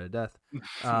 Love the guy to death.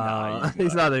 Nah, he's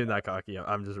He's not. not even that cocky.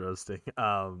 I'm just roasting.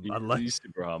 Unless He's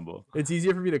super humble. it's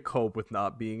easier for me to cope with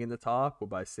not being in the top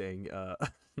by saying, no,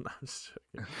 I'm just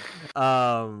joking.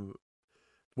 Um,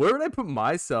 where would I put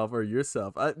myself or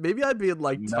yourself? Maybe I'd be in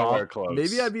like Nowhere top.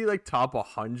 Maybe close. I'd be like top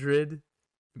 100.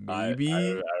 Maybe, I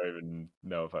don't even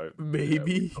know if I would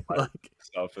maybe put like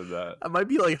myself in that. I might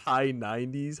be like high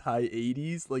 90s, high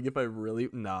 80s. Like if I really,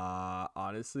 nah,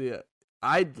 honestly,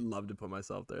 I'd love to put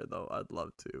myself there though. I'd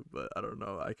love to, but I don't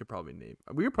know. I could probably name.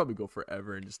 We could probably go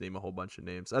forever and just name a whole bunch of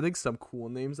names. I think some cool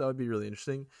names that would be really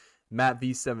interesting. Matt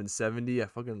V770. I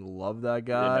fucking love that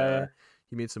Yeah, guy.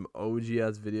 He made some OG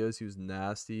ass videos. He was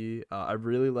nasty. I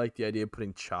really like the idea of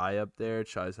putting Chai up there.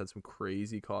 Chai's had some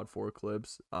crazy COD 4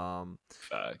 clips.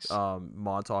 facts.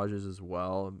 Montages as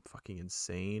well. Fucking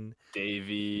insane.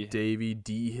 Davey, Davey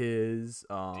D his.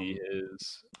 D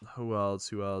is Who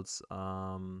else?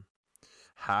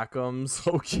 Hackums,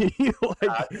 okay.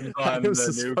 Like Hackens on Hackums the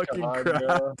is new fucking COD, bro.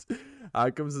 cracked.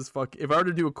 Hackums is fucking. If I were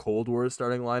to do a Cold War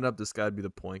starting lineup, this guy'd be the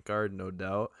point guard, no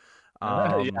doubt. Yeah,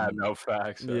 Um, no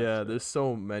facts. yeah, there's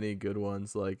so many good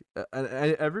ones. Like, and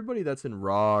everybody that's in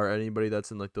Raw or anybody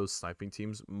that's in like those sniping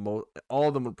teams, all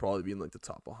of them would probably be in like the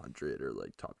top 100 or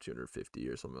like top 250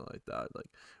 or something like that. Like,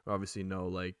 we obviously know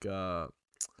like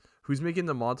who's making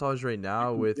the montage right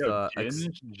now with Yo,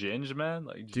 Ginge, man,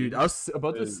 like dude, I Ginge, was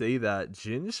about to say that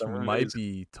Jinj some of might his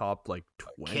be top like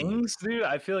 20. Kings, dude.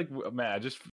 I feel like man, I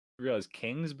just realized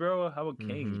Kings, bro. How about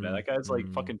Kings, man? That guy's like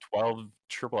Mm-hmm. fucking 12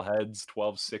 triple heads,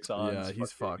 12 6-ons, Yeah,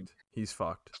 he's fucking fucked. He's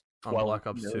fucked. On 12 Black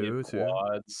Ops million 2 too.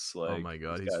 quads. Oh Like my this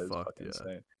god, he's guy is fucked, fucking yeah.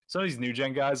 insane. Some of these new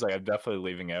gen guys, like I'm definitely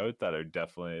leaving out that are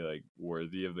definitely like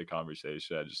worthy of the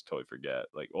conversation. I just totally forget.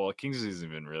 Like, well, Kings isn't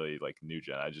even really like new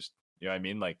gen. I just, you know what I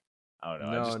mean? Like, I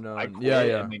don't know. I No. Yeah, quit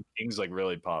yeah. and then Kings like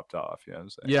really popped off. You know what I'm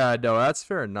saying? Yeah, no, that's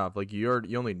fair enough. Like you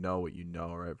only know what you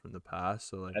know, right, from the past.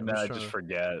 So like And I'm then just I trying just to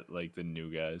forget like the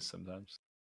new guys sometimes.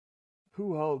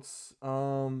 who else?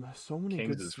 So many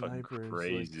Kings good is fucking snipers. Like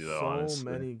crazy though, so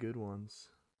honestly. many good ones.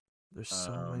 There's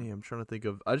so Um, many. I'm trying to think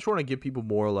of. I just want to give people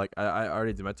more. Like I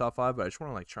already did my top five, but I just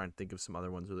want to like try and think of some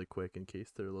other ones really quick in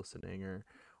case they're listening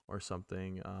or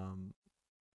something.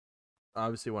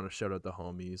 Obviously want to shout out the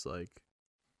homies like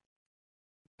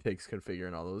Pigs Configure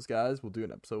and all those guys. We'll do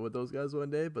an episode with those guys one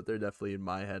day, but they're definitely in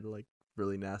my head like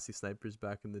really nasty snipers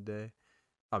back in the day.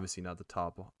 Obviously not the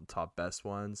top best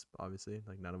ones. Obviously,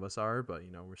 like none of us are, but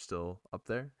you know we're still up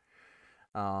there.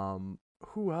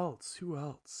 Who else?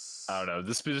 I don't know.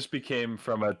 This just became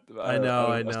from a I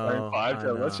know, a starting five I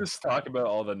to let's know. just talk about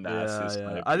all the nastiest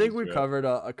Yeah. I think snipers, we bro.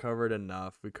 covered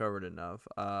enough.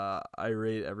 I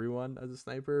rate everyone as a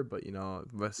sniper, but my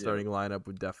Yeah. starting lineup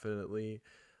would definitely,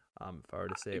 if I were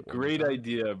to say it one more Great time.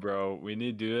 idea, bro. We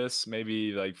need to do this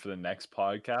maybe like for the next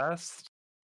podcast.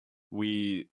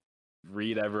 We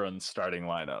read everyone's starting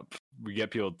lineup. We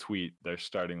get people to tweet their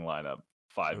starting lineup,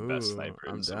 5 best Ooh, I'm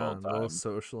snipers of all down. A little time.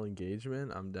 social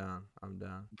engagement. I'm down.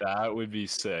 That would be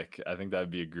sick. I think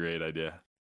that'd be a great idea.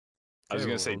 I was Okay,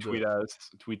 gonna well, say we'll do it.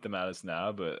 tweet them at us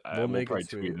now, but We'll we'll make a probably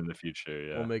tweet tweet. in the future.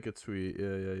 We'll Yeah, make a tweet.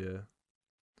 Yeah.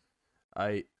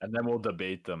 I and then we'll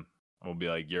debate them. We'll be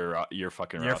like, your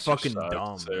fucking You're roster fucking sucks,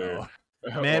 dumb, bro.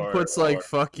 Man or puts like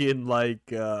fucking like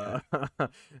I'm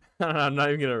not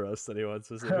even gonna roast anyone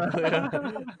specifically.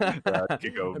 that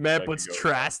could go. Man That could puts go.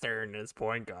 Trastern as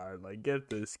point guard. Like, get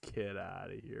this kid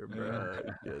out of here, bro.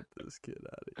 Get this kid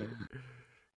out of here.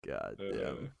 God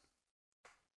damn.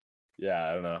 Yeah,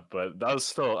 I don't know, but that was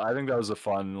still. I think that was a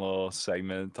fun little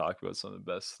segment. Talk about some of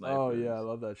the best snipers. Oh yeah, I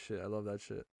love that shit.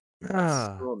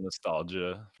 Still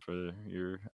nostalgia for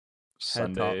your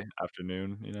Head top. Sunday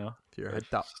afternoon, Your or head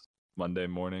top. Monday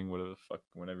morning, whatever the fuck,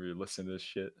 whenever you're listening to this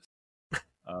shit.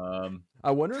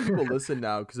 I wonder if people listen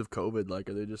now because of COVID. Like,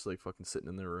 are they just like fucking sitting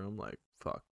in their room? Like,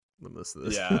 fuck, let me listen to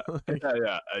this. Yeah, like,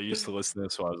 yeah. I used to listen to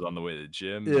this while I was on the way to the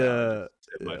gym. Yeah,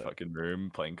 in my fucking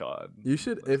room playing COD. You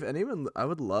should, if anyone, I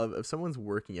would love if someone's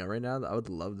working out right now. I would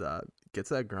love that. Get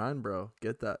to that grind, bro.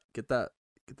 Get those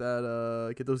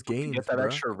gains, Get that bro.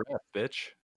 extra rep, bitch.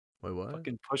 Wait, what?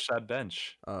 Fucking push that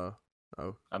bench. Oh.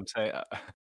 I'm saying,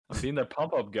 I'm being the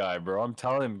pump up guy, bro. I'm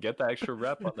telling him get that extra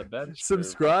rep on the bench.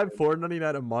 Subscribe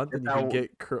 $4.99 a month, and you can that-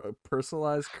 get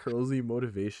personalized Curlzy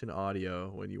motivation audio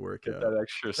when you work Get out. that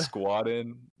extra squat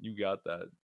in. You got that.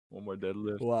 One more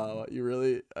deadlift. Wow, you're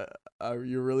really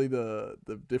the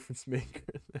difference maker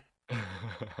there.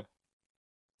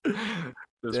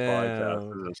 This podcast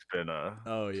has just been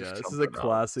this is a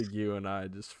classic you and I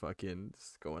just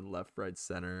going left, right,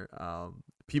 center.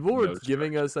 People were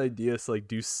giving us ideas to like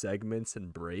do segments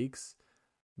and breaks,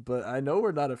 but I know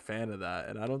we're not a fan of that,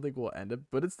 and I don't think we'll end up.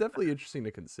 But it's definitely interesting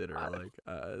to consider.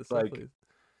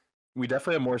 We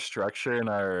definitely have more structure in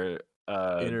our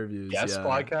interviews, guest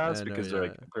podcast because they're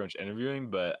like pretty much interviewing.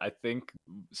 But I think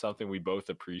something we both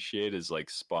appreciate is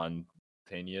like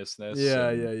spontaneousness.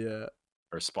 Yeah.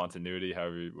 Or spontaneity,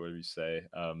 whatever you say.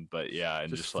 But yeah,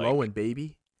 and just flowing, like,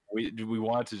 baby. We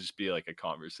want it to just be like a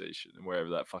conversation, and wherever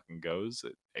that fucking goes,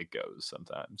 it goes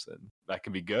sometimes, and that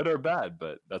can be good or bad,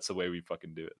 but that's the way we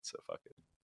fucking do it. So fuck it.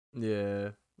 Yeah.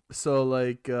 So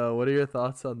like, what are your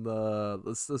thoughts on the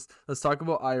let's talk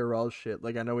about IRL shit.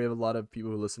 Like, I know we have a lot of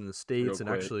people who listen to the States and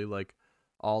actually like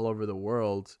all over the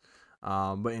world.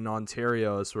 But in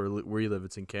Ontario, that's where you live.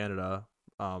 It's in Canada.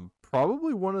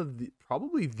 Probably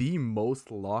the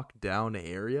most locked down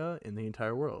area in the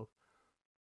entire world.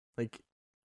 Like,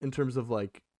 in terms of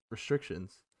like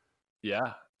restrictions.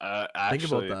 Yeah. Think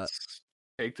about that.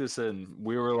 Take this in.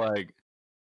 We were like,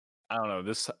 I don't know,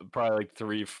 this probably like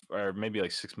 3 or maybe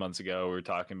like 6 months ago, we were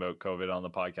talking about COVID on the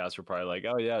podcast. We're probably like,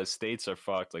 oh yeah, the states are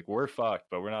fucked. Like, we're fucked,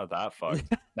 but we're not that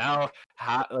fucked. Now,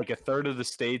 like a third of the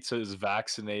states is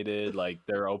vaccinated. Like,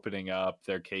 they're opening up.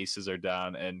 Their cases are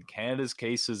down, and Canada's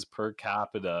cases per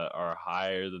capita are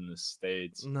higher than the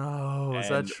states. No, is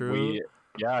that true?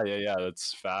 Yeah,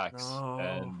 that's facts. No.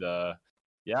 And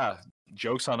yeah,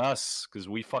 jokes on us because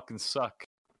we fucking suck.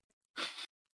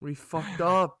 We fucked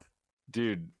up,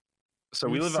 dude. So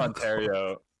we live in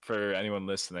Ontario, for anyone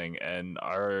listening, and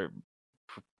our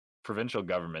provincial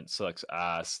government sucks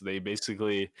ass. They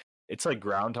basically, it's like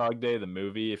Groundhog Day, the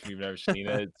movie. If you've never seen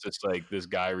it, it's just like this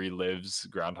guy relives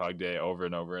Groundhog Day over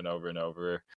and over and over and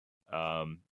over.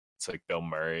 It's like Bill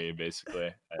Murray,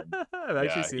 basically. And I've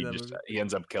actually seen that movie. He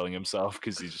ends up killing himself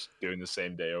because he's just doing the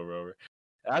same day over and over.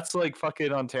 That's like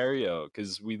fucking Ontario,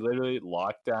 because we literally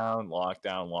lockdown.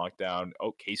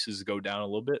 Oh, cases go down a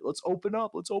little bit. Let's open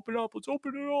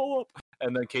it all up.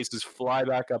 And then cases fly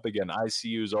back up again.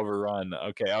 ICU's overrun.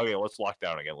 Okay, let's lock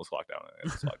down again.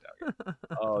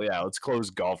 Oh yeah, let's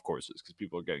close golf courses because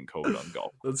people are getting COVID on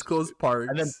golf courses. Let's close parks.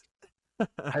 And then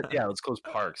let's close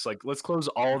parks. Like, let's close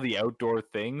all the outdoor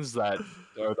things that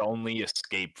are the only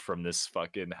escape from this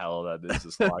fucking hell that is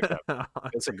this lockdown.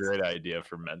 It's a great idea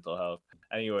for mental health.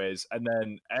 Anyways, and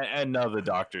then none of the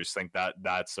doctors think that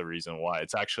that's the reason why.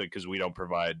 It's actually because we don't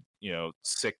provide,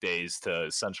 sick days to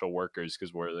essential workers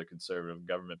because we're the conservative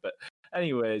government. But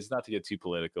anyways, not to get too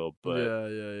political, but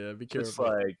yeah. Be careful. Just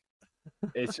like,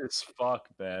 it's just fuck,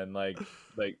 man. Like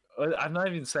I'm not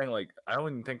even saying like, I don't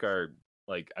even think our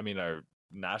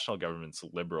national government's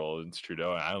liberal. It's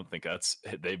Trudeau, and I don't think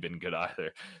they've been good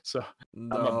either. So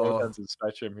I'm on both No, ends of the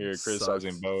spectrum here,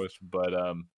 criticizing sucks. both. But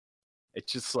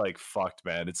it's just like fucked,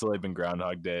 man. It's literally been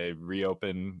Groundhog Day.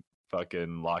 Reopen,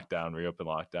 fucking lockdown, reopen,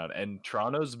 lockdown. And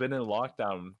Toronto's been in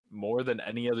lockdown more than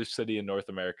any other city in North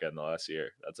America in the last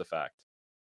year. That's a fact.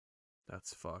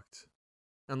 That's fucked.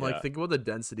 And like, Yeah. think about the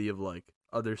density of like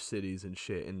other cities and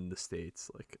shit in the States.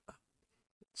 Like,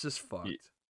 it's just fucked.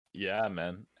 Yeah,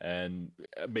 man. And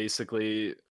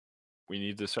basically, we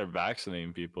need to start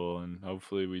vaccinating people, and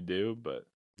hopefully we do. But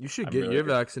You should I'm get really your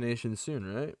vaccination soon,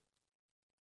 right?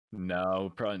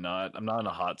 no, probably not. I'm not in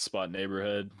a hotspot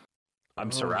neighborhood. I'm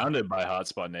Oh, surrounded by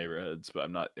hotspot neighborhoods, but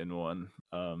I'm not in one.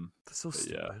 that's so But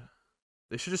yeah, stupid.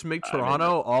 They should just make I mean,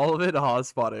 Toronto all of it a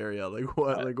hotspot area. Like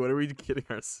what? I, Like what are we kidding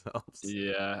ourselves?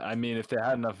 yeah. I mean, if they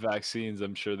had enough vaccines,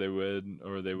 I'm sure they would,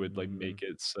 or they would like Mm. make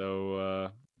it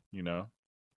so you know,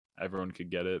 everyone could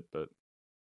get it. But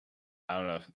I don't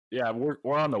know. Yeah,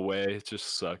 we're on the way. It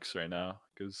just sucks right now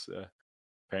because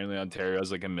apparently Ontario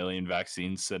has like 1 million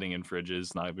vaccines sitting in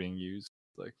fridges not being used.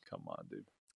 Like, come on, dude.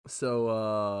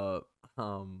 So,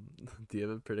 do you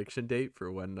have a prediction date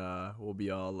for when we'll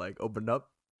be all like opened up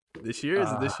this year?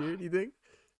 Is it Uh this year? Do you think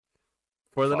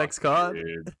for the fuck, next COD?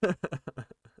 dude.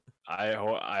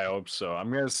 I hope so.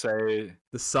 I'm gonna say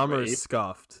The summer's wait.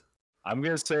 scuffed. I'm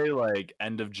gonna say like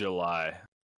end of July.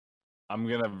 I'm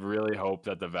gonna really hope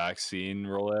that the vaccine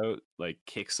rollout like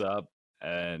kicks up,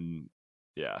 and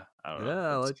yeah, I don't know. Yeah,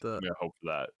 I like I'm that. gonna hope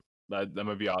for that. That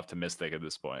might be optimistic at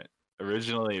this point.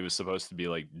 Originally, it was supposed to be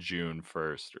like June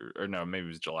 1st, or no, maybe it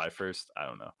was July 1st. I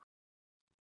don't know.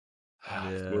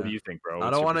 What do Yeah. you think, bro? I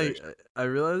What's don't your want prediction? to. I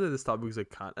realize that this topic is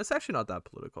like it's actually not that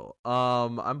political.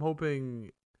 I'm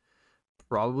hoping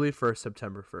probably for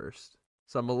September 1st.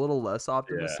 So I'm a little less Yeah.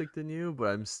 optimistic than you, but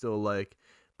I'm still like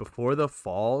before the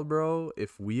fall, bro.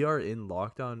 If we are in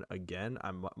lockdown again,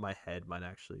 my head might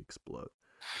actually explode.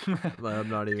 I Like, I'm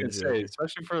not was even gonna say, joking.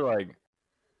 especially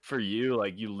for you,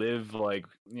 like you live like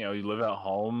you live at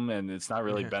home, and it's not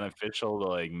really Yeah. beneficial to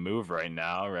like move right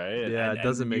now, right? And Yeah, and it and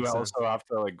doesn't then make you sense. also have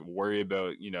to like worry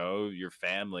about your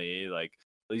family. Like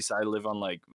at least I live on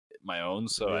like my own,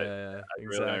 so I Yeah,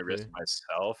 really only risk exactly.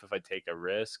 myself if I take a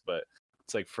risk. But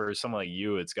it's like for someone like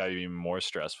you, it's got to be more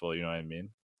stressful. You know what I mean?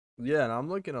 Yeah, and I'm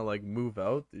looking to like move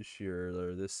out this year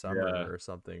or this Yeah. summer or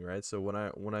something, right? So when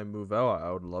I move out,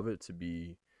 I would love it to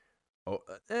be. Oh,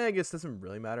 I guess it doesn't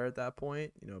really matter at that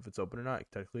point. If it's open or not, I can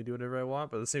technically do whatever I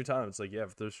want. But at the same time, it's like, yeah,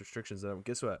 if there's restrictions, then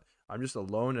guess what? I'm just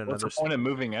alone in What's another. the point of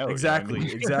moving out? You know what I Exactly, mean?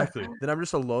 exactly. Then I'm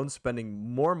just alone,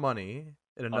 spending more money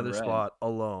in On another rent. spot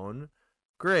alone.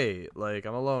 Great, like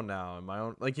I'm alone now in my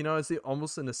own. Like it's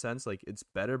almost in a sense like it's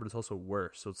better, but it's also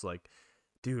worse. So it's like,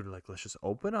 dude, like let's just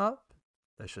open up.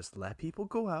 Let's just let people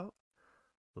go out.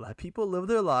 Let people live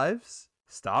their lives.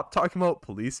 Stop talking about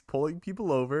police pulling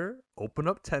people over. Open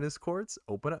up tennis courts.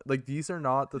 Open up like these are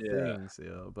not the Yeah. things,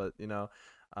 but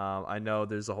I know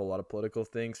there's a whole lot of political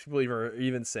things. People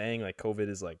even saying like COVID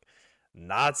is like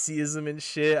Nazism and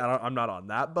shit. I'm not on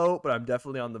that boat, but I'm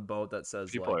definitely on the boat that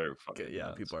says People like, are fucking yeah,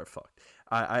 nuts. people are fucked.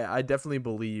 I definitely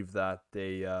believe that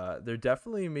they're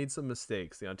definitely made some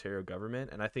mistakes, the Ontario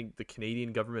government, and I think the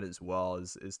Canadian government as well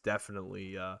is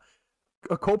definitely a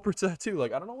culprit to that too.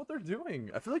 Like I don't know what they're doing.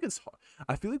 I feel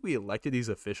like we elected these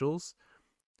officials,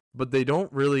 but they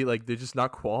don't really like. They're just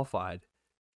not qualified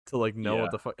to like know Yeah.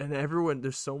 what the fuck. And everyone,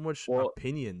 there's so much Well,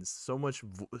 opinions, so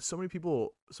many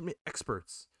people, so many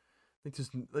experts. Like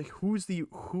just like who?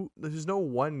 There's no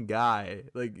one guy.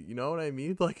 Like you know what I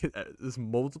mean? Like there's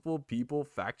multiple people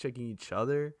fact checking each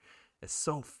other. It's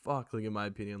so fucked. Like in my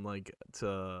opinion, like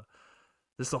to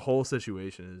just the whole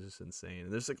situation is just insane.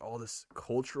 And there's like all this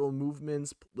cultural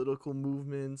movements, political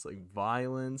movements, like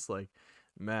violence, like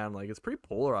man, like it's pretty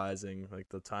polarizing, like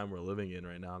the time we're living in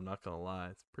right now. I'm not gonna lie.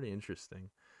 It's pretty interesting.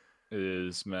 it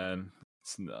is, man.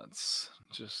 It's nuts.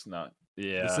 Just not. This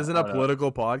Yeah, isn't I a don't know.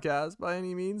 political podcast by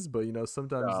any means, but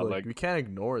sometimes like Like, we can't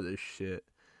ignore this shit.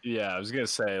 yeah, I was gonna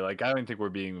say, like, I don't think we're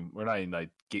not even like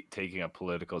taking a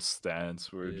political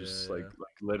stance. We're Yeah, just yeah. like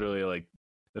literally like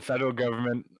the federal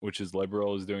government, which is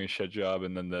liberal, is doing a shit job,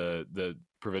 and then the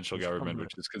provincial government, Drummer.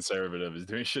 which is conservative, is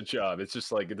doing a shit job. It's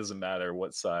just like it doesn't matter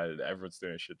what side, everyone's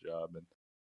doing a shit job, and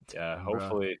yeah, Damn,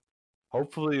 bro.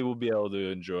 hopefully we'll be able to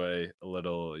enjoy a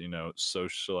little,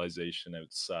 socialization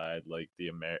outside, like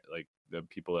like the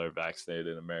people that are vaccinated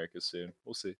in America soon.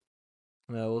 We'll see.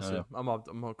 Yeah, we'll see. Uh, I'm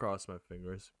gonna cross my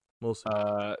fingers. We'll see.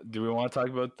 do we want to talk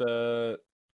about the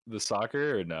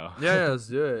soccer or no? Yeah, let's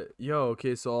do it. Yo,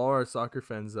 okay, so all our soccer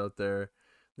fans out there,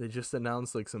 they just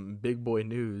announced like some big boy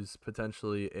news,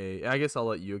 potentially I guess I'll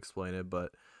let you explain it,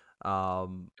 but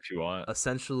If you want.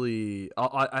 Essentially,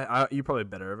 you probably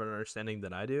better of an understanding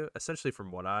than I do. Essentially,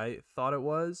 from what I thought it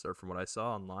was, or from what I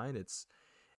saw online, it's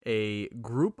a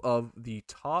group of the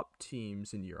top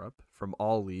teams in Europe from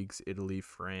all leagues: Italy,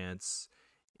 France,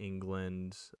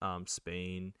 England,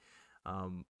 Spain,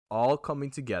 all coming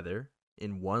together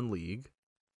in one league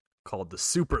called the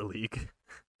Super League,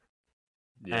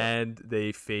 Yeah. and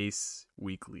they face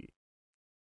weekly.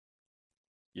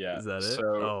 Yeah. Is that it?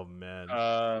 So, Oh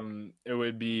man. it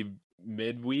would be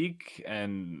midweek,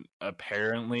 and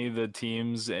apparently the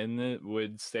teams in it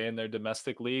would stay in their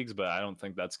domestic leagues, but I don't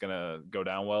think that's gonna go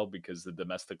down well because the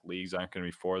domestic leagues aren't gonna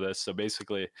be for this. So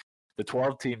basically, the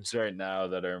 12 teams right now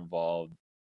that are involved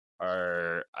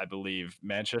are, I believe,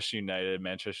 Manchester United,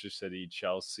 Manchester City,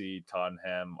 Chelsea,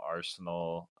 Tottenham,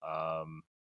 Arsenal.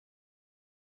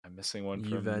 I'm missing one from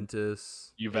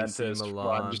Juventus, AC Juventus. Well, I'm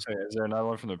Milan. just saying, is there another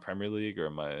one from the Premier League, or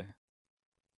am I?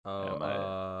 Oh, Am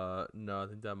I? no, I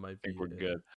think that might Think be we're it.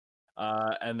 good.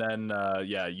 And then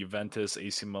yeah, Juventus,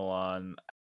 AC Milan, I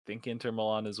think Inter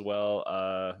Milan as well.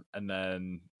 And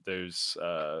then there's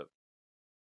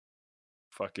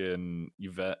fucking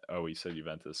Juve. Oh, we said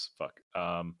Juventus. Fuck.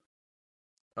 And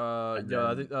Yeah,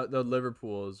 I then think the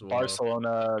Liverpool as well.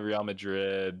 Barcelona, Real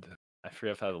Madrid. I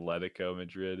forget if Atletico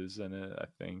Madrid is in it. I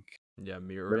think Yeah,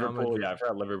 Real Liverpool. Madrid. Yeah, I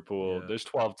forgot Liverpool. Yeah, There's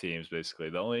 12 teams basically.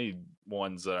 The only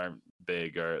ones that aren't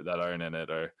big or that aren't in it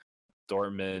are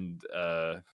Dortmund,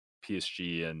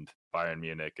 PSG, and Bayern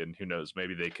Munich, and who knows,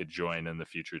 maybe they could join in the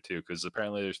future too. Because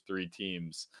apparently there's 3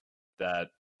 teams that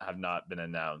have not been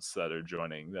announced that are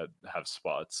joining that have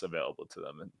spots available to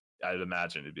them, and I'd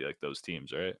imagine it'd be like those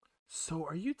teams, right? so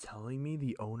are you telling me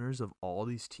the owners of all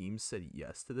these teams said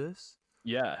yes to this?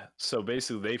 Yeah. So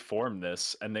basically, they formed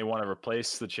this, and they want to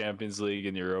replace the Champions League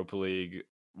and Europa League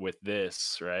with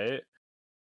this, right?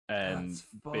 And That's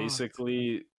fucked.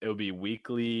 basically it'll be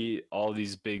weekly. All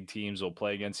these big teams will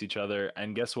play against each other,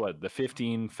 and guess what, the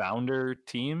 15 founder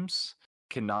teams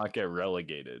cannot get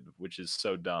relegated, which is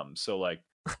so dumb. So like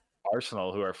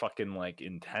Arsenal, who are fucking like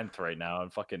in 10th right now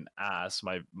and fucking ass,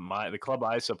 my the club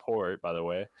I support, by the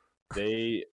way,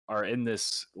 they are in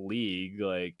this league.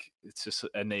 Like it's just,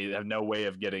 and they have no way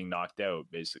of getting knocked out.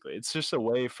 Basically, it's just a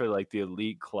way for like the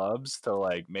elite clubs to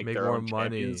like make Make their more own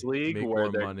Champions money. League Make where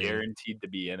more they're money. guaranteed to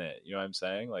be in it. You know what I'm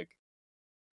saying? Like,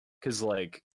 because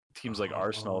like teams like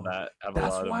Arsenal Oh, that have a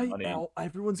that's lot of why money,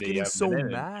 everyone's they getting have been so in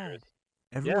years. mad.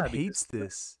 Everyone Yeah, because hates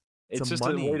this. It's a it's just a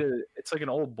way money. to, it's like an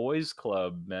old boys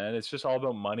club, man. It's just all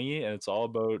about money, and it's all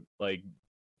about like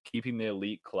keeping the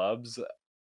elite clubs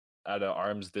at an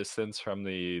arm's distance from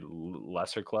the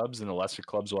lesser clubs, and the lesser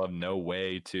clubs will have no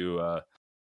way to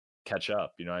catch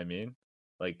up. You know what I mean?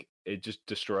 Like it just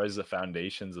destroys the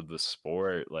foundations of the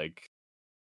sport. Like,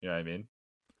 you know what I mean?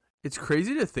 It's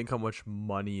crazy to think how much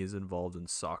money is involved in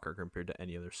soccer compared to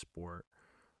any other sport.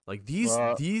 Like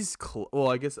Well, well,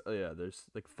 I guess yeah, there's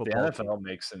like the football team. NFL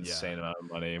makes Yeah. insane amount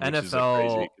of money, which is like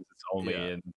crazy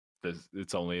NFL, because yeah.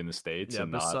 it's only in the states Yeah,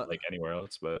 and not like anywhere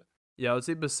else. But yeah, I would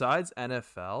say besides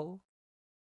NFL,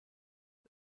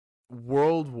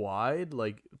 worldwide,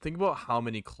 like think about how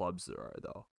many clubs there are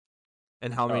though.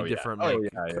 And how many oh yeah, different oh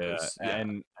like yeah, yeah, yeah.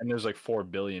 and there's like 4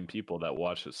 billion people that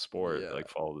watch the sport, Yeah. like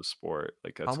follow the sport.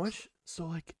 Like How that's much? So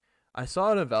like, I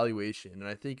saw an evaluation, and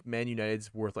I think Man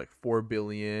United's worth like 4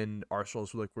 billion.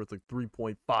 Arsenal's like worth like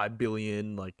 3.5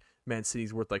 billion. Like Man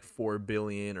City's worth like 4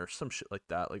 billion or some shit like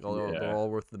that. Like all they're yeah, all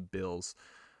worth the bills.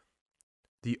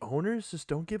 The owners just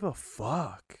don't give a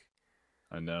fuck.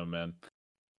 I know, man.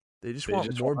 They just They want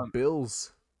just more want,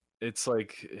 bills. it's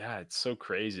like, yeah, it's so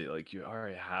crazy. Like you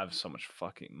already have so much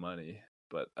fucking money,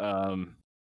 but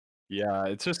yeah,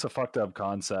 it's just a fucked up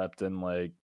concept, and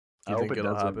like Do I you hope think it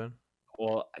it'll doesn't. happen?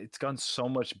 Well, it's gotten so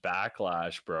much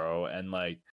backlash, bro, and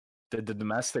like the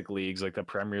domestic leagues, like the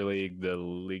Premier League, the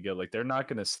Liga, like they're not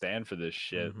gonna stand for this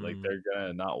shit. Like Mm-hmm. they're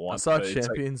gonna not I want. saw But it's like,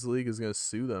 Champions League is gonna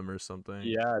sue them or something.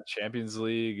 yeah, Champions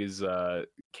League is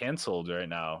canceled right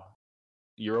now.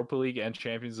 Europa League and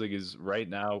Champions League is right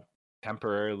now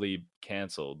temporarily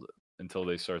canceled until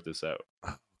they sort this out.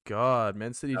 Oh, God,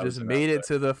 Man City That just was made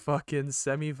announced. it to the fucking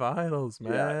semifinals, Yeah,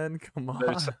 man. Come they're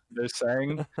on. they're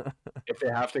saying if they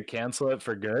have to cancel it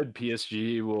for good,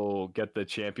 PSG will get the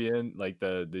champion, like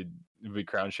the be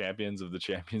crowned champions of the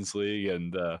Champions League,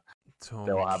 and they'll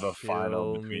Don't have a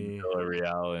final kill between me.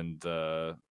 Villarreal and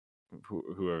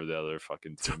whoever the other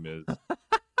fucking team is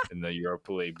in the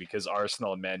Europa League, because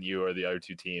Arsenal and Man U are the other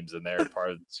 2 teams, and they're part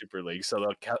of the Super League, so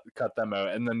they'll cut them out,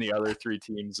 and then the other 3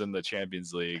 teams in the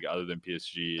Champions League, other than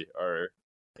PSG, are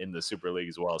in the Super League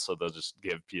as well, so they'll just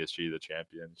give PSG the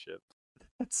championship.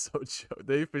 That's so joke.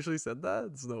 They officially said that?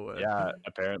 There's no way. Yeah,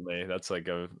 apparently that's like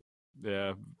a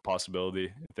Yeah, possibility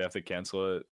if they have to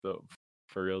cancel it though,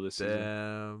 for real this season.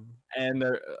 Damn. And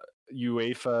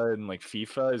UEFA and like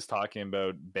FIFA is talking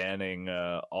about banning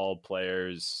all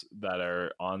players that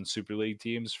are on Super League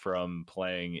teams from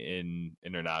playing in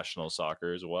international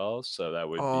soccer as well. So that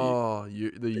would be Oh,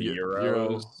 the Euros,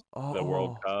 Euro. Oh, the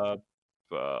World oh. Cup,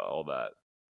 all that.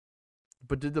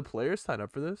 But did the players sign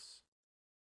up for this?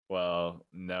 Well,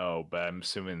 no, but I'm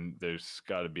assuming there's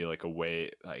got to be like a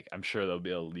way. Like I'm sure they'll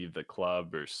be able to leave the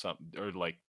club or something, or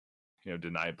like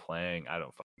deny playing. I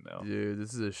don't fucking know. Dude,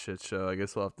 this is a shit show. I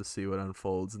guess we'll have to see what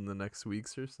unfolds in the next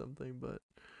weeks or something. But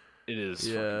It is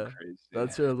fucking yeah, crazy.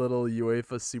 that's your little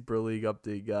UEFA Super League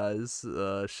update, guys.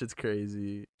 Shit's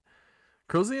crazy.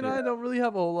 Curlzy and Yeah, I don't really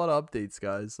have a whole lot of updates,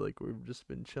 guys. Like we've just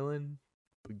been chilling,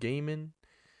 gaming.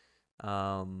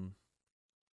 Um,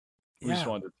 we just yeah,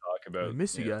 wanted to talk we about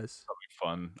miss you guys.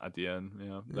 something fun at the end.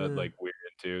 That Yeah, like we're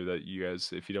into that. You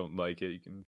guys, if you don't like it, you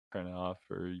can turn it off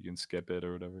or you can skip it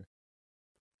or whatever.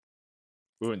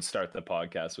 We wouldn't start the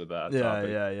podcast with that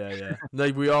topic. yeah.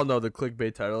 Like we all know the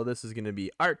clickbait title of this is gonna be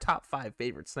our top 5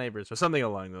 favorite snipers or something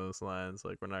along those lines.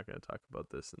 Like we're not gonna talk about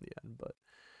this in the end, but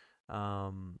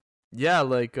yeah,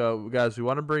 like guys, we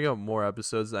want to bring up more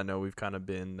episodes. I know we've kind of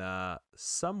been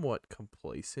somewhat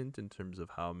complacent in terms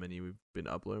of how many we've been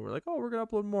uploading. We're like, oh, we're gonna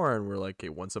upload more, and we're like, okay,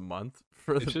 once a month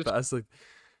for It's the just past like.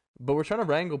 But we're trying to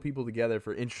wrangle people together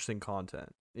for interesting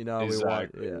content.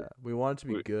 exactly. We want it to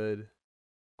be We, good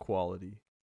quality.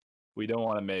 we don't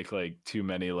want to make like too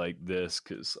many like this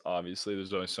because obviously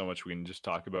there's only so much we can just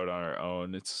talk about on our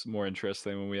own. It's more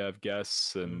interesting when we have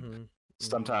guests, and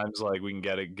sometimes like we can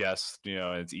get a guest,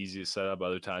 and it's easy to set up.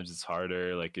 Other times it's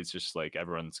harder. Like it's just like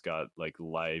everyone's got like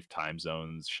life time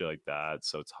zones, shit like that,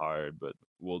 so it's hard. But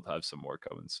we'll have some more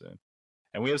coming soon,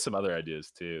 and we have some other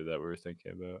ideas too that we're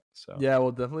thinking about. So Yeah,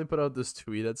 we'll definitely put out this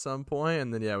tweet at some point,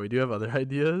 and then yeah, we do have other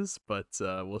ideas, but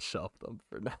we'll shelf them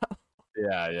for now.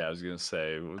 yeah, I was gonna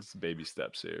say it's baby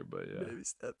steps here, but yeah. Baby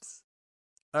steps.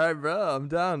 All right, bro, I'm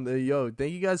down. Yo,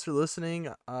 thank you guys for listening.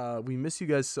 We miss you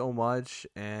guys so much,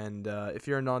 and if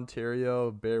you're in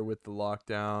Ontario, bear with the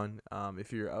lockdown.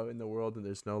 If you're out in the world and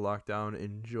there's no lockdown,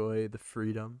 enjoy the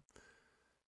freedom.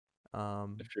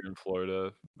 If you're in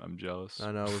Florida, I'm jealous.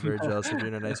 I know we're very jealous if you're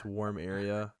in a nice warm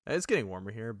area. It's getting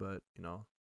warmer here, but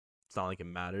it's not like it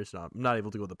matters. I'm not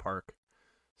able to go to the park,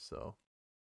 so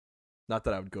not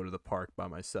that I would go to the park by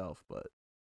myself, but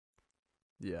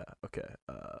yeah. Okay.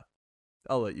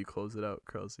 I'll let you close it out,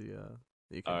 Curlzy.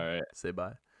 You can All right. say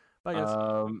bye. Bye,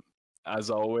 guys.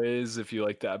 As always, if you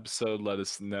like the episode, let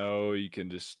us know. You can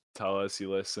just tell us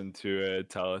you listened to it.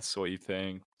 Tell us what you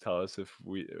think. Tell us if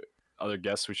we other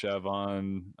guests we should have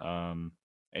on.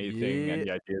 Anything, Yeah. any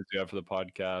ideas you have for the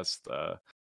podcast.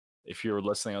 If you're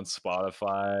listening on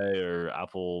Spotify or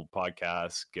Apple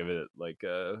Podcasts, give it like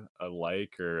a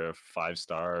like or a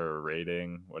 5-star or a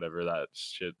rating, whatever. That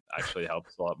shit actually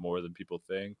helps a lot more than people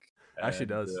think. Actually And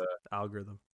does.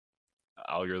 Algorithm.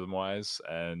 algorithm wise,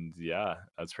 and yeah,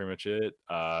 that's pretty much it.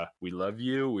 We love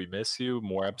you, we miss you.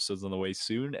 More episodes on the way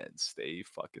soon, and stay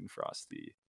fucking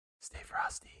frosty. Stay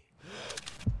frosty.